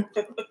 Treyway?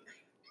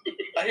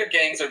 I hear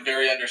gangs are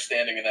very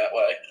understanding in that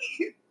way.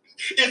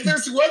 If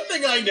there's one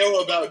thing I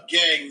know about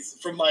gangs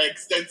from my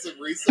extensive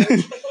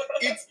research,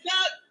 it's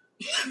that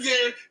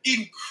they're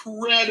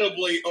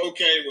incredibly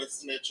okay with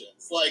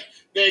snitches. Like,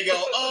 they go,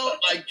 oh,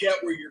 I get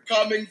where you're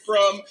coming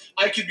from.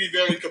 I can be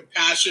very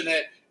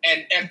compassionate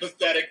and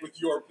empathetic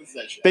with your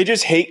position. They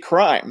just hate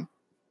crime.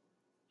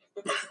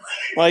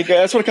 Like,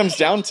 that's what it comes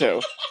down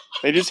to.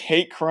 They just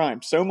hate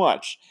crime so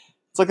much.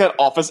 It's like that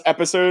Office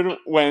episode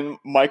when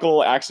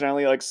Michael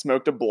accidentally, like,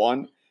 smoked a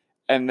blunt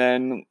and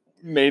then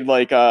made,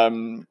 like,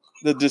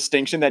 the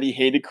distinction that he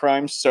hated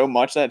crime so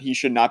much that he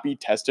should not be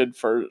tested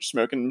for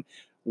smoking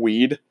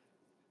weed.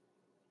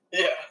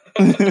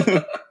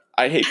 Yeah.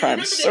 I hate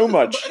crime so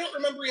much. But I don't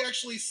remember he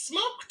actually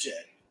smoked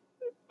it.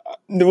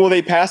 Well,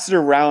 they passed it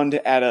around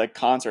at a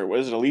concert.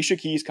 Was it Alicia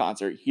Keys'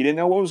 concert? He didn't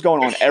know what was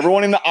going on.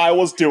 Everyone in the aisle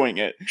was doing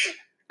it.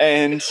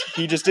 And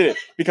he just did it.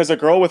 Because a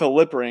girl with a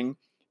lip ring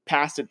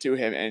passed it to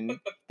him, and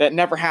that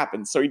never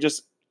happened. So he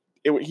just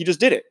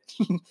did it.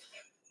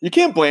 You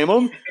can't blame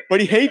him,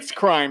 but he hates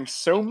crime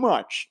so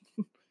much.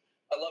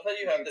 I love how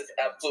you have this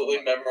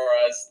absolutely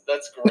memorized.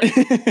 That's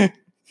great.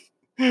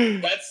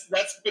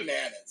 That's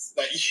bananas.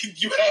 That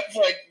you have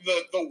like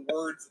the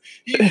words.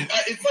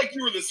 It's like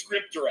you were the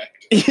script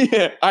director.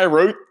 Yeah, I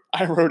wrote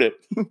it.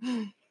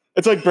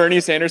 It's like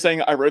Bernie Sanders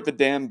saying, "I wrote the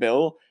damn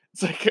bill."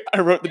 It's like I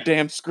wrote the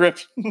damn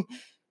script. I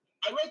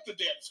wrote the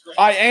damn script.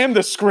 I am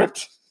the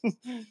script.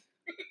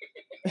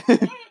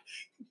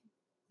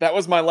 That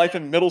was my life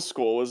in middle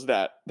school. Was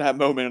that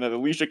moment at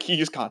Alicia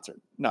Keys concert?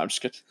 No, I'm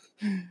just kidding.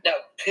 Now,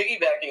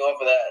 piggybacking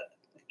off of that,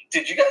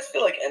 did you guys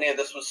feel like any of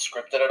this was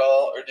scripted at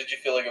all, or did you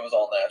feel like it was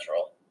all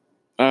natural?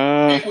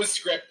 It was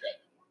scripted.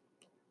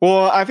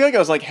 Well, I feel like it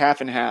was like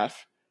half and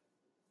half.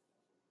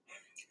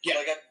 Yeah,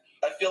 like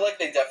I feel like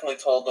they definitely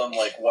told them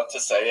like what to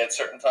say at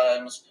certain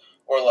times,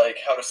 or like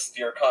how to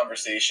steer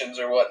conversations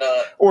or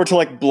whatnot, or to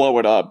like blow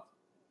it up.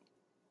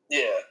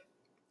 Yeah.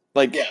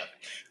 Like yeah.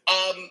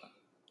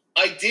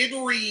 I did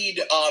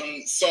read.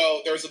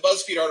 So there was a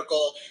BuzzFeed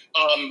article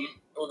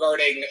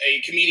regarding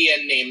a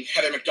comedian named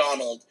Heather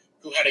McDonald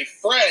who had a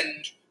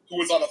friend who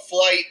was on a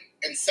flight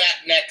and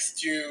sat next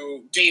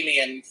to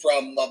Damien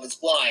from Love Is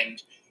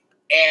Blind,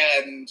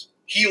 and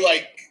he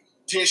like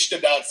dished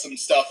about some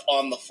stuff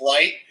on the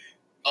flight,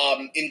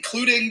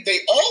 including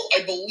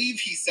I believe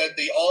he said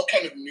they all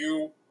kind of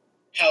knew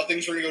how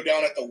things were going to go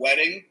down at the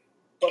wedding,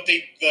 but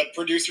the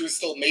producers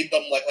still made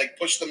them like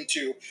push them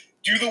to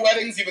do the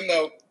weddings, even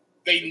though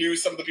they knew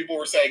some of the people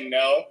were saying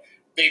no.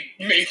 They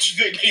made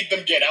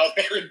them get out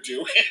there and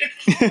do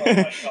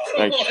it.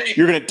 Oh like,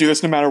 you're gonna do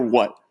this no matter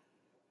what.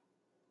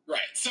 Right.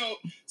 So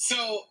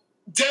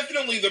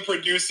definitely the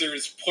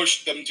producers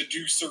pushed them to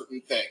do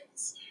certain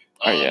things.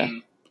 Oh yeah.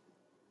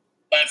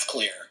 That's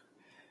clear.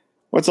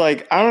 What's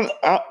like I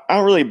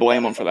don't really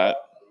blame them for that.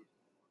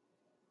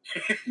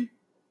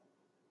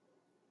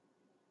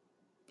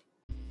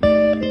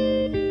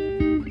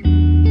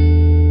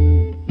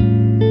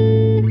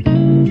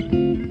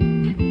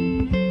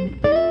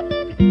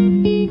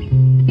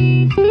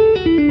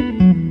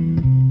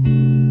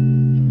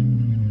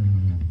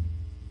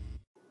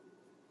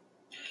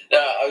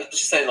 I was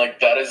just saying, like,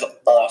 that is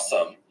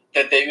awesome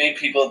that they made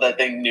people that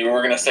they knew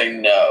were going to say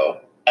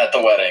no at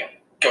the wedding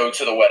go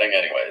to the wedding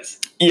anyways.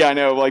 Yeah, I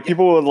know. Like,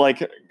 people would, like,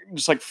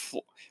 just, like,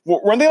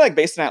 weren't they, like,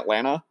 based in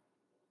Atlanta?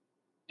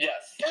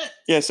 Yes.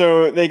 Yeah,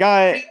 so they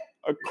got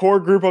a core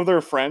group of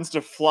their friends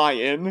to fly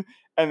in,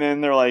 and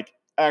then they're like,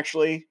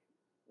 actually,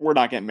 we're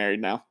not getting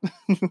married now.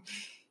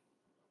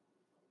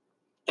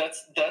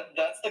 That's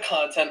the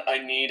content I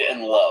need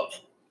and love.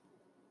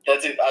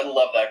 That's it. I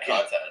love that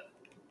content.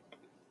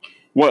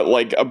 What,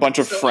 like a bunch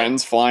of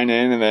friends flying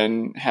in and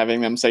then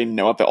having them say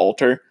no at the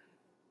altar?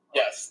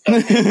 Yes.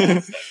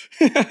 That's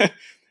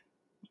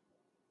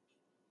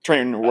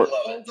Train work.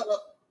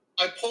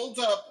 I pulled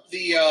up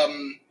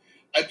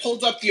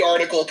the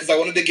article because I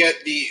wanted to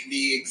get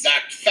the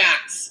exact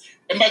facts.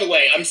 And by the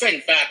way, I'm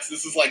saying facts.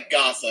 This is like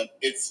gossip.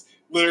 It's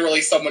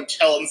literally someone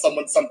telling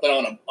someone something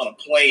on a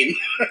plane.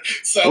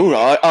 So, ooh,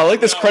 I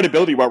like this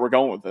credibility where we're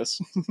going with this.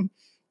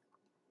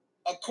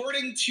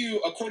 according to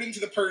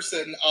the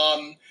person,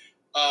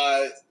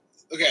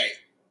 okay,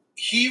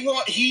 he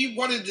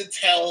wanted to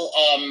tell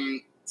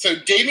so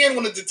Damien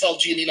wanted to tell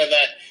Giannina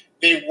that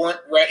they weren't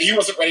he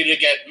wasn't ready to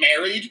get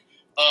married,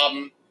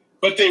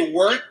 but they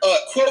weren't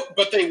quote,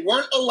 but they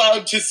weren't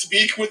allowed to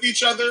speak with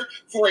each other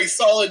for a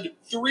solid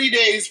 3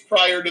 days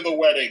prior to the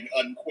wedding,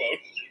 unquote.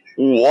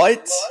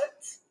 What?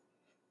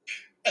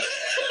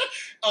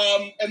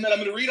 And then I'm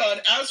going to read on.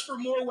 As for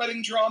more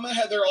wedding drama,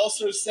 Heather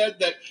also said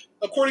that,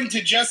 according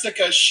to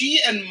Jessica, she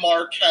and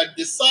Mark had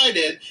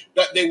decided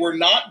that they were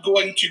not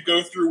going to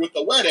go through with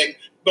the wedding,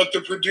 but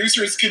the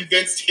producers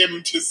convinced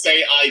him to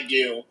say "I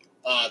do"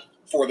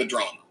 for the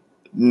drama.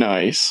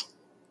 Nice.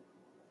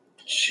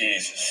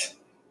 Jesus.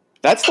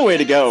 That's the way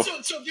to go.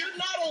 So they're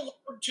not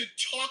allowed to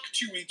talk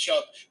to each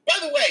other.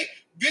 By the way,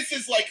 this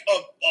is like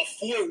a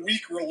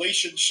 4-week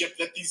relationship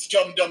that these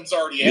dum-dums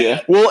already had.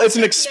 Yeah. Well, it's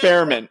an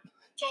experiment.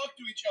 Talk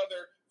to each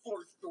other for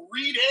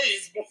 3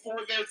 days before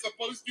they're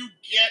supposed to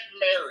get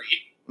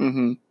married.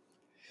 Mm-hmm.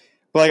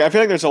 But like, I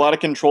feel like there's a lot of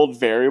controlled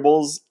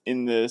variables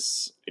in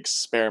this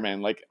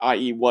experiment. Like,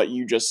 i.e., what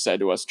you just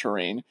said to us,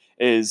 Terrain,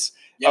 is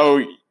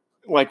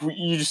like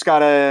you just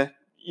gotta,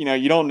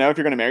 you don't know if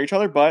you're gonna marry each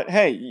other, but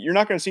hey, you're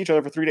not gonna see each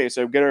other for 3 days,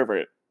 so get over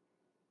it.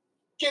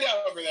 Get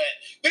over that.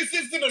 This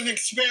isn't an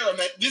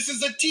experiment. This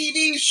is a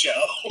TV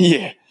show.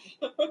 Yeah.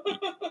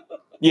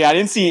 Yeah, I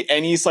didn't see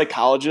any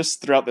psychologists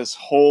throughout this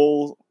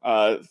whole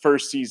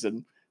first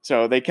season.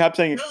 So they kept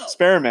saying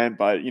experiment,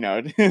 but,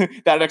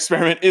 that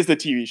experiment is the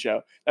TV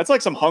show. That's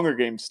like some Hunger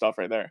Games stuff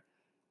right there.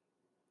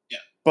 Yeah.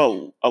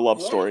 But a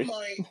love story.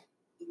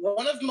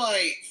 One of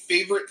my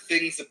favorite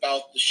things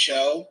about the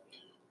show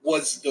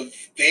was the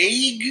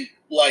vague,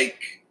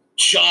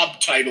 job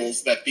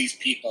titles that these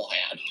people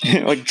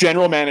had. Like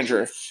general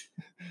manager.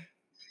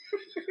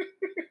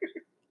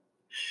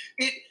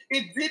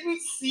 It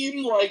didn't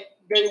seem like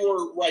they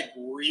were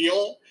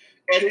real,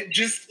 and it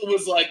just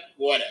was like,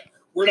 whatever.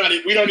 We're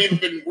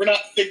not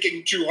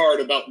thinking too hard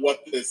about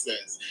what this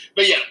is.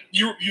 But yeah,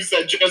 you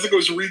said Jessica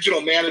was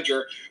regional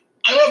manager.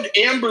 I loved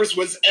Amber's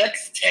was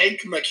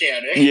ex-tank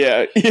mechanic.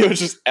 Yeah, it was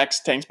just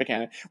ex-tank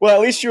mechanic. Well,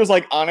 at least she was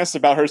honest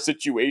about her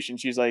situation.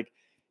 She's like,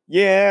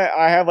 yeah,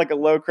 I have a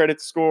low credit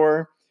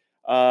score.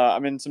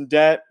 I'm in some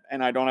debt,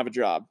 and I don't have a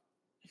job.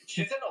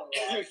 She's in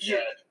a lot of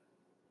debt.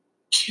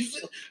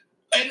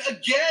 And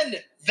again,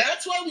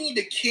 that's why we need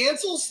to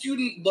cancel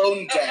student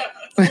loan debt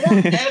for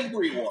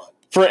everyone.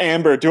 For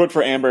Amber. Do it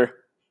for Amber.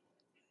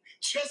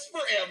 Just for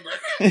Amber.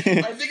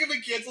 I think if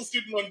we cancel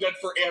student loan debt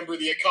for Amber,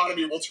 the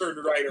economy will turn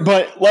right around.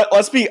 But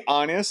let's be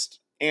honest.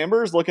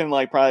 Amber's looking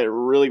probably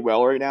really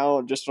well right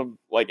now. Just from,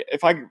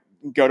 if I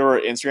go to her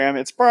Instagram,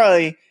 it's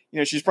probably,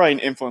 she's probably an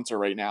influencer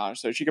right now.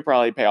 So she could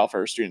probably pay off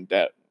her student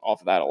debt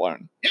off of that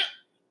alone. Yeah.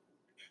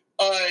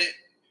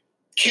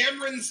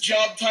 Cameron's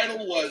job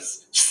title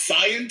was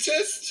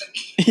scientist.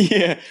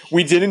 Yeah,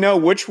 we didn't know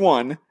which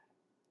one.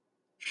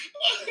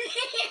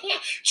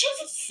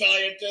 Just a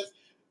scientist.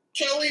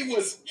 Kelly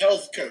was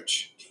health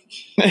coach.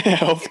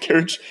 Health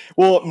coach.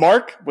 Well,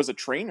 Mark was a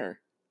trainer.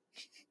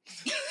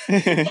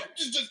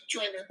 just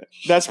trainer.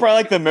 That's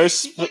probably the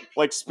most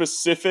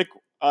specific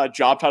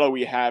job title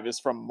we have is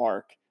from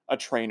Mark, a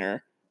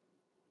trainer.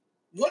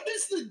 What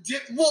is the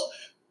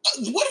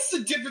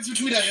difference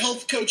between a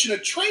health coach and a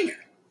trainer?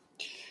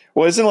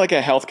 Well, isn't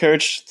a health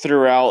coach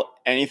throughout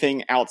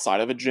anything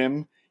outside of a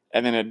gym,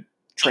 and then a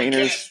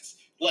trainer's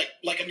like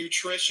a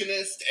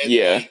nutritionist? And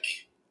yeah,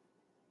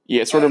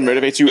 it sort of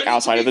motivates you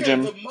outside of the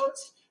gym.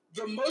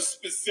 The most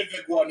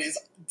specific one is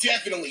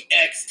definitely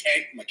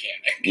ex-tank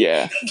mechanic.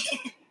 Yeah,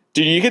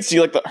 dude, you could see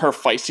her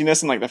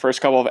feistiness in the first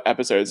couple of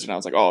episodes, and I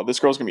was like, oh, this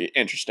girl's gonna be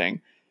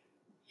interesting.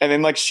 And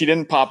then she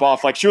didn't pop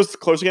off. She was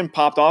close to getting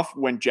popped off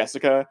when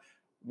Jessica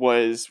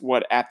was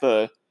at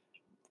the.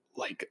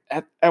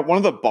 At one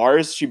of the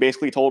bars, she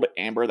basically told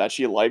Amber that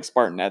she likes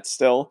Barnett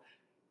still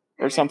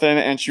or something.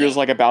 And she was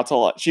about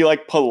to, she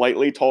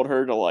politely told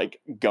her to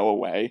go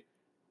away.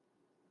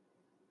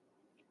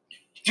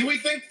 Do we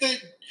think that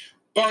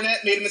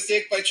Barnett made a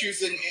mistake by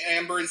choosing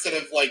Amber instead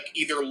of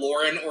either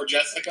Lauren or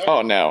Jessica?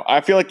 Oh no. I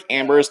feel like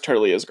Amber is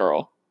totally his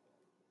girl.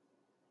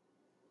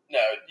 No,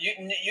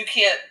 you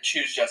can't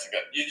choose Jessica.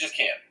 You just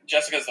can't.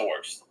 Jessica's the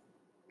worst.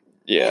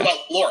 Yeah. What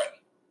about Lauren?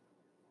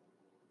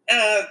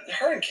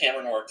 Her and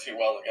Cameron work too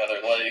well together.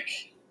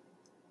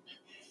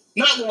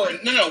 Not Lauren.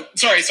 No.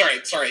 Sorry.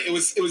 It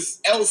was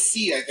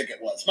LC. I think it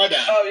was. My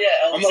bad. Oh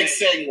yeah, LC. I'm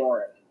saying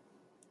Lauren.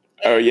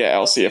 Oh yeah,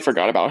 LC. I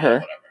forgot about her.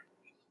 Whatever.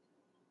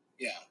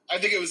 Yeah, I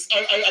think it was.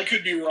 I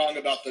could be wrong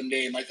about the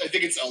name. I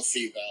think it's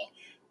LC though.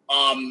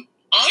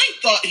 I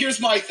thought. Here's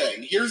my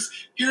thing. Here's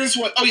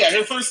what. Oh yeah,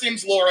 her first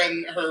name's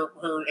Lauren. Her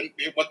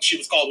what she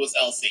was called was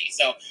LC.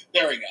 So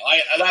there we go.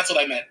 That's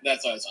what I meant.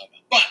 That's what I was talking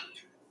about. But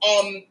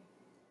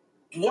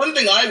one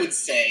thing I would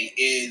say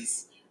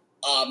is,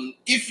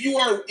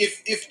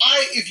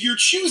 if you're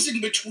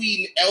choosing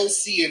between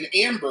LC and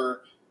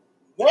Amber,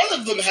 one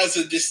of them has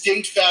a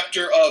distinct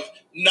factor of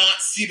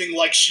not seeming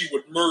like she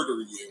would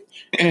murder you,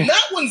 and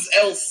that one's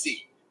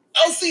LC.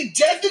 LC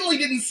definitely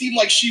didn't seem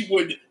like she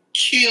would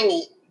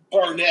kill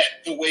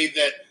Barnett the way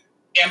that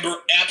Amber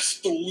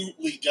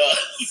absolutely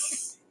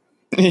does.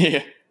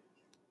 Yeah.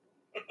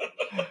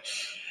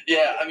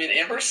 Yeah, I mean,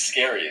 Amber's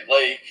scary.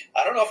 Like,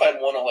 I don't know if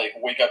I'd want to, like,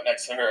 wake up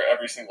next to her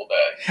every single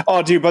day.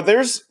 Oh, dude, but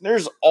there's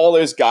all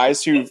those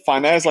guys who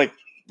find that as, like,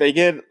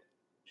 they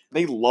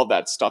love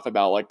that stuff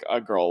about, like,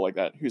 a girl like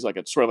that who's, like,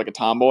 sort of like a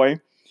tomboy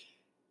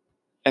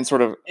and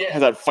sort of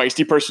has that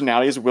feisty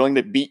personality, is willing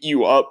to beat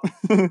you up.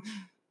 I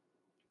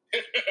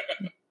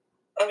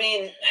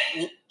mean,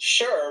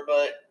 sure,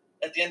 but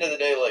at the end of the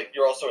day, like,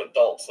 you're also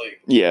adults.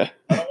 Like, yeah.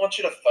 I don't want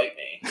you to fight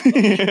me.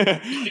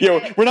 Yo,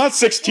 we're not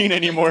 16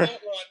 anymore.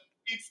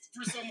 It's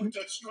for someone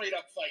to straight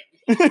up fight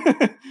me.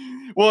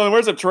 Well,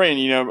 where's a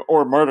train,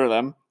 or murder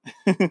them?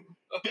 Yeah,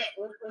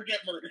 or get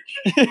murdered.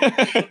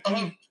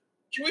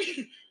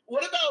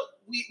 What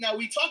about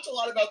we talked a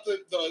lot about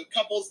the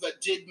couples that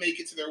did make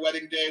it to their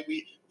wedding day.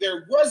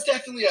 There was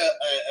definitely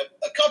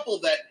a couple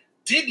that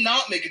did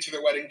not make it to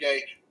their wedding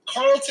day.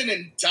 Carlton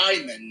and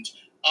Diamond.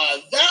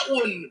 That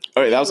one.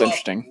 Oh, yeah, that was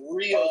interesting.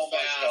 Real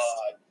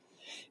fast.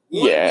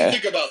 Yeah. What do you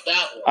think about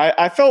that one?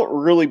 I felt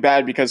really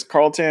bad because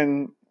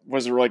Carlton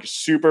was like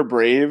super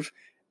brave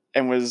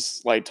and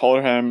was like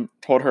told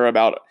her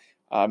about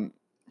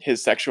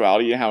his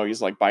sexuality and how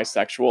he's like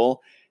bisexual.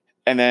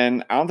 And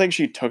then I don't think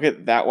she took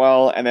it that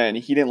well. And then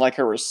he didn't like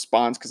her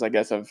response because I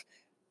guess of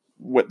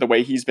the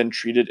way he's been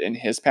treated in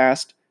his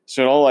past.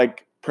 So it all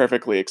like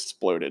perfectly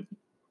exploded.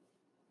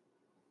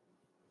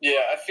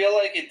 Yeah, I feel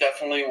like it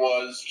definitely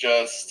was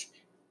just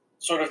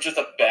sort of just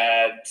a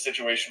bad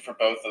situation for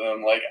both of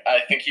them. Like, I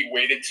think he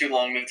waited too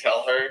long to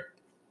tell her,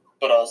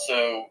 but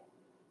also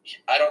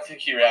I don't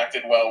think he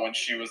reacted well when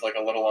she was like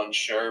a little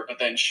unsure, but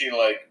then she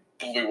like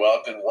blew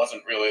up and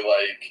wasn't really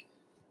like,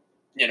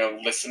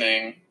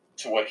 listening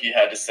to what he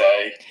had to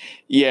say.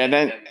 Yeah,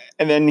 and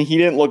then he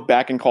didn't look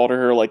back and called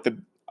her like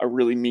a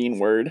really mean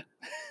word.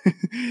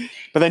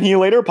 But then he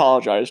later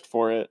apologized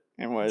for it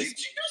and was. Did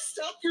you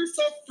stop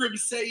yourself from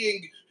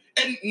saying?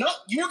 And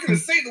you weren't going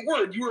to say the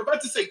word. You were about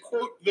to say,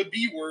 quote, the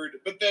B word,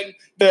 but then...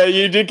 Yeah,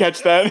 you did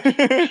catch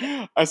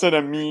that. I said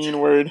a mean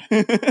word.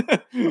 I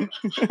was like, that's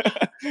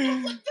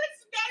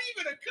not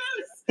even a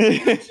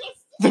curse.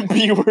 The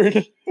B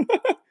word.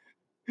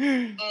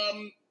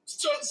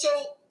 So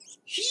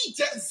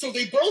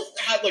they both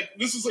had, like,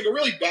 this was, like, a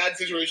really bad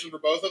situation for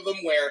both of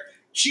them where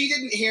she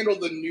didn't handle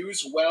the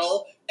news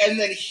well, and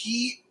then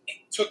he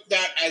took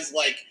that as,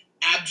 like,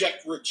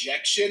 abject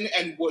rejection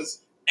and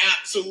was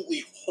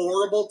absolutely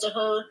horrible to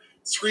her,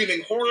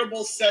 screaming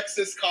horrible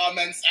sexist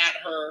comments at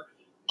her.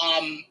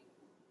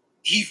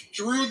 He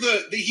threw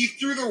the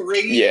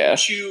ring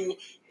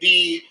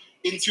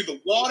into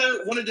the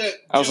water. Wanted to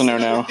just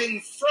another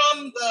thing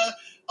from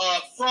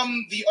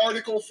the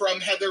article from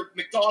Heather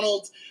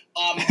McDonald.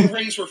 The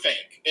rings were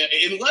fake.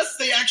 Unless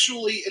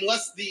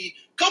the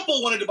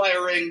couple wanted to buy a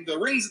ring, the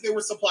rings that they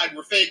were supplied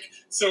were fake.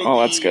 So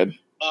that's good.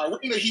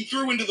 Ring that he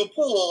threw into the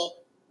pool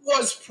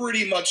was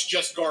pretty much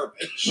just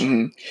garbage.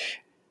 Mm-hmm.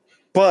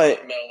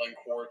 But metal and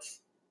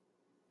quartz.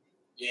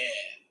 Yeah.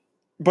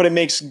 But it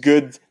makes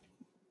good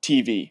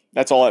TV.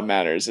 That's all that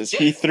matters. Is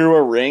he threw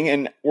a ring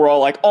and we're all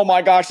like, "Oh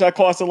my gosh, that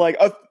costed like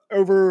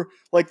over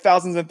like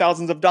thousands and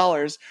thousands of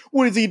dollars.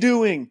 What is he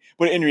doing?"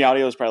 But in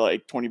reality, it was probably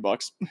like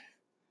 $20.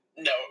 No,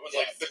 it was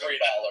like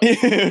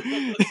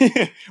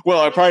 $3.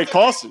 Well, it probably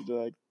costed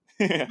like.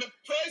 The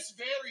price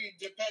varied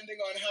depending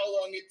on how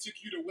long it took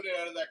you to win it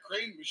out of that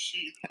crane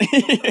machine.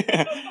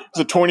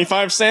 So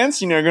 25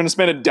 cents, you're going to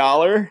spend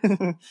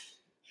 $1.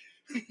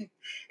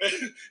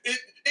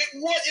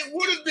 It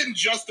would have been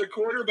just a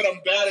quarter, but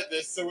I'm bad at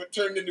this, so it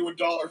turned into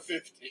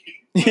 $1.50.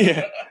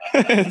 Yeah,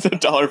 it's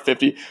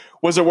 $1.50.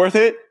 Was it worth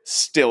it?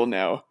 Still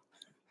no.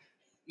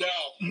 No.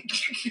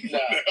 No.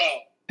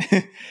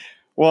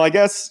 Well, I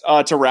guess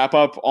to wrap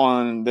up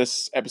on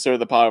this episode of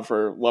the pod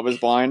for Love is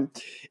Blind,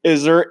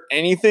 is there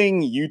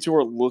anything you two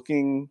are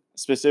looking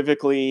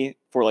specifically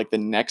for like the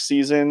next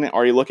season?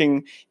 Are you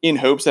looking in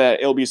hopes that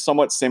it'll be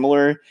somewhat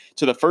similar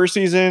to the first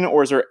season,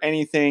 or is there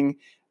anything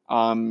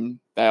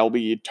that'll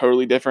be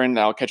totally different,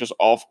 that'll catch us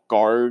off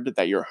guard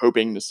that you're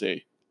hoping to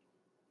see?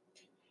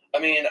 I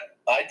mean,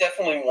 I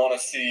definitely want to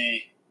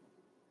see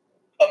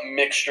a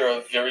mixture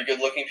of very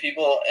good-looking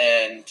people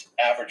and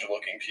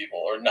average-looking people,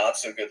 or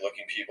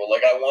not-so-good-looking people.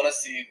 Like, I want to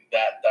see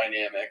that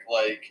dynamic.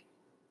 Like,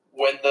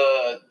 when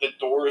the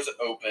doors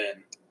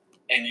open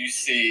and you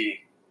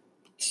see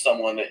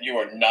someone that you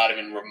are not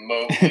even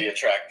remotely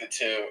attracted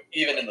to,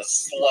 even in the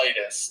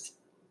slightest,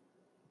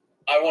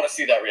 I want to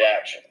see that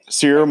reaction.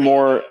 So you're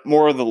more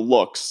of the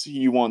looks.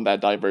 You want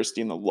that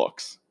diversity in the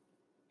looks.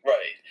 Right.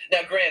 Now,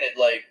 granted,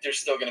 like, there's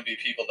still going to be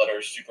people that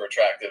are super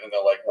attractive and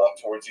they'll, like,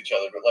 walk towards each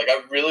other. But, like,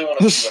 I really want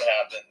to see what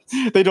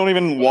happens. They don't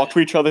even walk to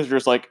each other. They're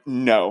just like,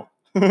 no.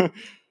 Right.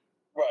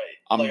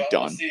 I'm like,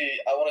 done.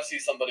 I want to see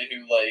somebody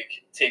who,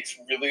 like, takes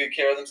really good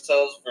care of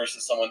themselves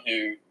versus someone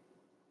who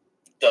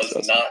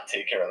does not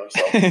take care of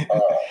themselves at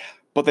all.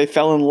 But they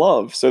fell in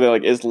love. So they're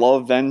like, is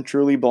love then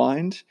truly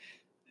blind?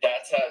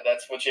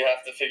 That's what you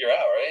have to figure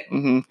out, right?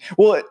 Mm-hmm.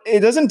 Well, it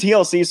doesn't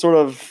TLC sort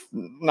of,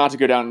 not to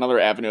go down another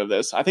avenue of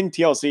this, I think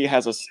TLC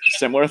has a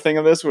similar thing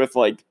of this with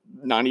like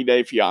 90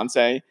 Day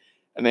Fiance,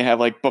 and they have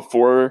like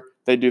before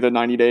they do the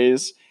 90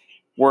 days,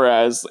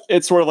 whereas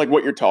it's sort of like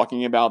what you're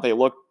talking about. They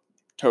look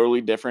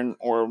totally different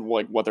or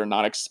like what they're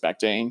not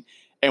expecting,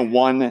 and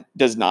one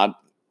does not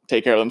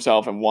take care of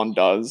themselves and one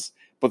does,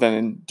 but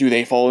then do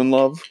they fall in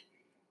love?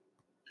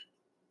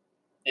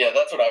 Yeah,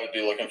 that's what I would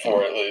be looking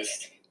for at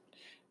least.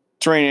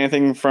 Terrain,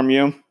 anything from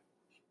you?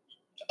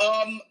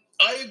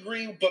 I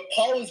agree, but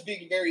Paul is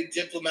being very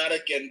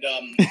diplomatic and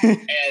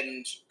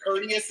and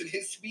courteous in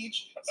his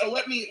speech. So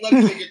let me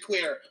make it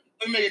clear.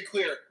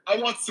 I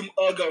want some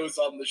uggos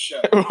on the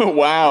show.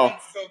 Wow.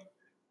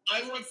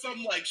 I want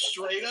some like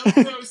straight up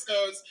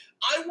roastos.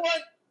 I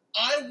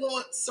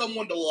want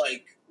someone to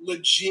like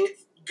legit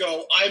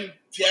go, I'm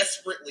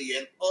desperately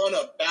and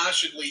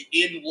unabashedly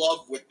in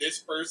love with this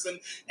person.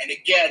 And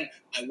again,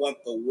 I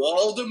want the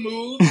wall to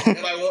move and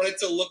I want it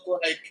to look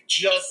like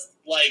just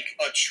like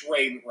a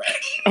train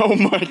wreck. Oh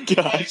my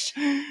gosh.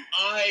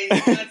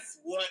 That's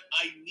what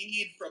I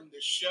need from the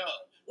show.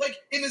 Like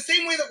in the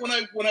same way that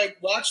when I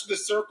watch The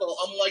Circle,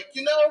 I'm like,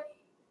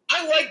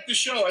 I like the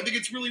show. I think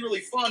it's really,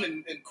 really fun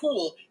and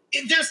cool.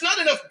 There's not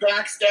enough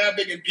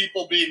backstabbing and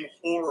people being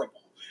horrible.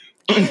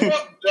 I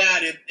want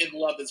that in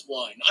Love is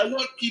Blind. I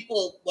want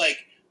people like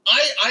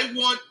I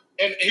want,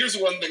 and here's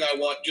one thing I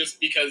want just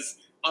because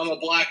I'm a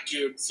black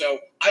dude, so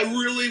I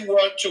really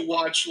want to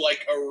watch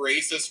like a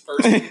racist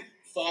person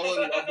fall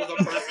in love with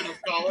a person of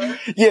color,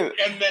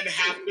 and then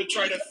have to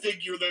try to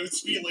figure those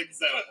feelings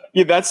out.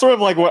 Yeah, that's sort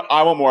of like what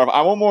I want more of.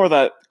 I want more of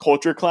that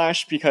culture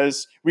clash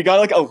because we got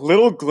like a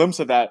little glimpse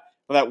of that.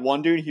 That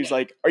one dude, he was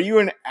like, "Are you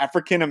an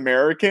African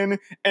American?"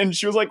 And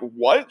she was like,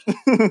 "What?"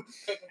 And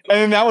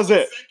then that was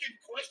it.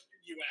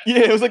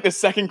 Yeah, it was like the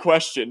second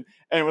question,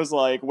 and it was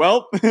like,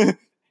 "Well,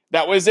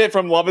 that was it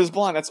from Love Is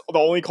Blind. That's the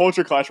only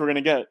culture clash we're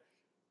gonna get."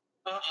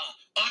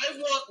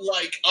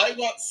 I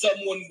want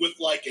someone with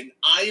like an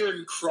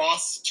Iron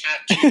Cross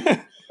tattoo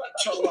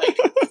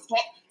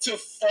to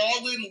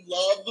fall in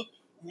love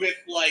with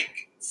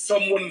like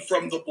someone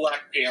from the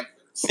Black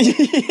Panthers.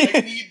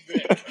 I need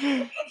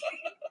Vic.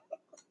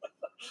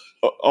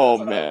 Oh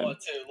That's man! What I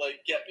want to.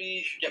 Like, get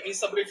me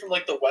somebody from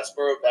like the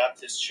Westboro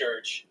Baptist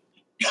Church,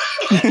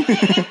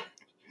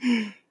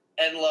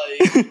 and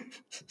like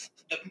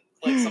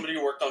somebody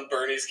who worked on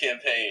Bernie's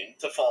campaign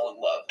to fall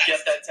in love. Get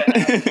that to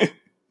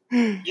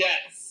happen.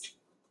 Yes.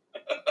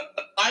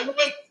 I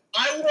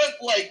want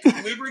like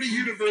Liberty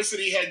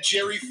University had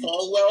Jerry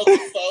Falwell to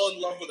fall in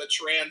love with a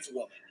trans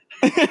woman.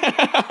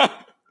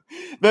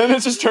 Then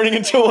it's just turning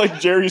into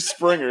like Jerry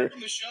Springer. From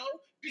the show,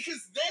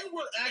 because then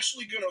we're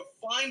actually gonna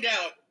find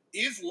out.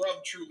 Is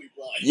love truly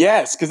blind?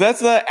 Yes, because that's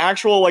the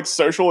actual like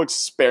social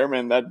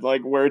experiment that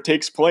like where it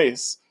takes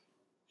place.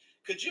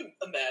 Could you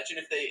imagine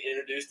if they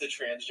introduced a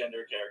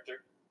transgender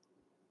character?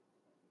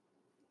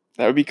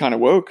 That would be kind of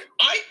woke.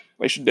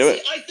 They should do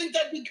it. I think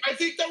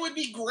that would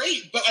be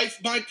great. But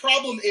my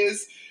problem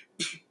is,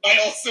 I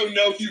also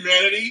know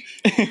humanity.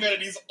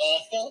 Humanity's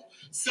awful.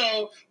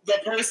 So the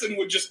person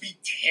would just be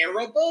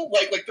terrible.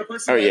 Like the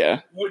person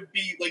would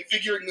be like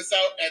figuring this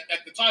out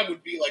at the time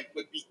would be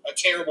a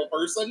terrible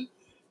person.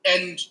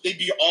 And they'd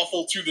be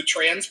awful to the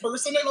trans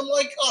person, and I'm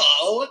like,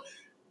 oh.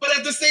 But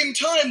at the same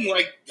time,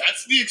 like,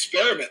 that's the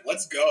experiment.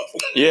 Let's go.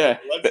 Yeah,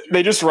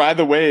 they just ride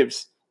the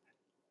waves.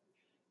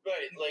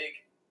 Right, like,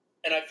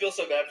 and I feel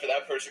so bad for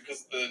that person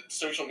because the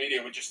social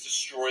media would just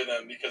destroy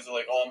them because they're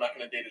like, oh, I'm not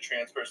going to date a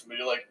trans person. But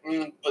you're like,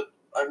 but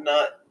I'm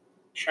not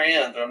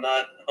trans or I'm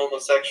not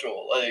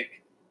homosexual.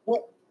 Like,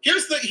 well,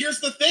 here's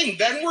the thing.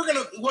 Then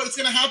what's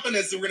gonna happen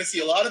is we're gonna see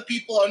a lot of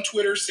people on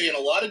Twitter saying a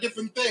lot of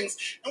different things,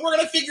 and we're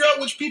gonna figure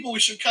out which people we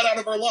should cut out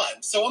of our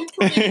lives. So I'm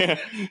okay with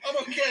it.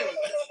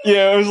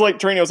 Yeah, it was like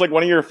Trini. It was like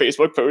one of your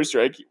Facebook posts.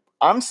 Like,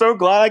 I'm so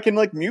glad I can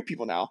like mute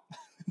people now.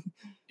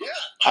 Yeah,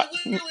 I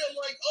literally am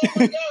like, oh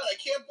my god, I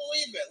can't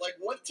believe it. Like,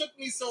 what took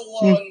me so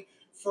long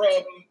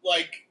from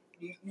like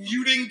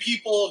muting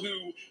people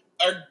who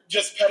are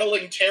just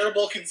peddling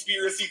terrible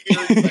conspiracy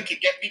theories that could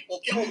get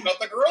people killed about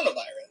the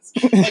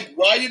coronavirus. Like,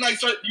 why didn't I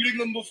start muting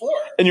them before?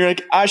 And you're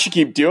like, I should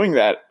keep doing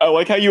that. I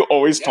like how you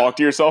always talk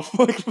to yourself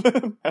like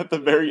at the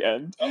very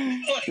end.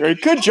 You're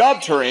like, good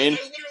job, Terrain. I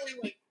literally,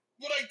 like,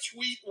 when I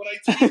tweet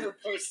or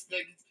post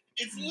things,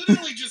 it's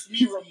literally just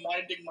me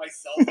reminding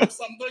myself of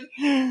something.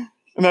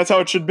 And that's how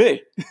it should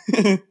be.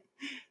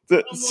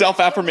 The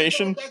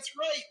self-affirmation. Like, oh, that's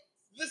right.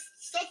 This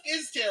stuff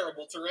is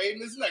terrible,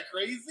 Terrain. Isn't that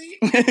crazy?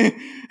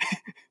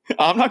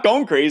 I'm not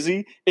going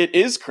crazy. It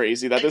is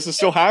crazy that this is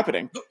still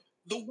happening.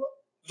 The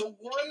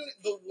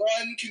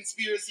one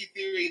conspiracy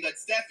theory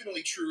that's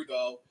definitely true,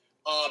 though,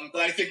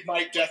 that I think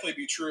might definitely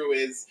be true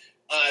is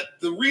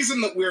the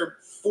reason that we're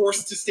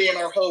forced to stay in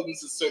our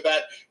homes is so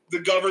that the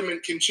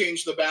government can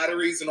change the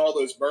batteries in all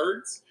those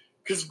birds.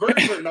 Because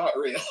birds are not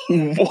real.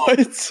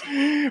 What?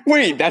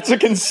 Wait, that's a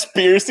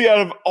conspiracy out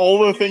of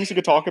all the things you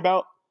could talk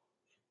about?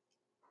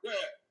 Yeah,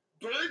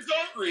 birds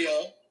aren't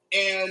real,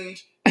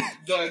 and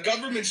the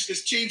government's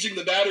just changing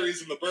the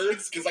batteries in the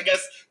birds, because I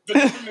guess the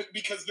government,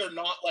 because they're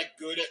not, like,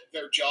 good at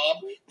their job,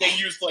 they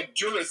use, like,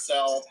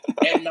 Duracell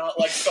and not,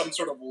 like, some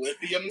sort of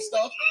lithium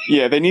stuff.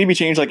 Yeah, they need to be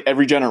changed, like,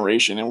 every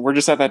generation, and we're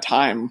just at that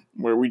time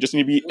where we just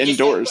need to be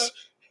indoors.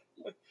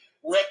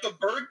 We're at the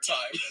bird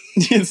time.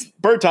 It's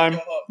bird time.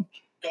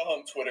 Go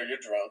home, Twitter. You're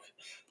drunk.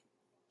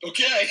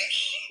 Okay.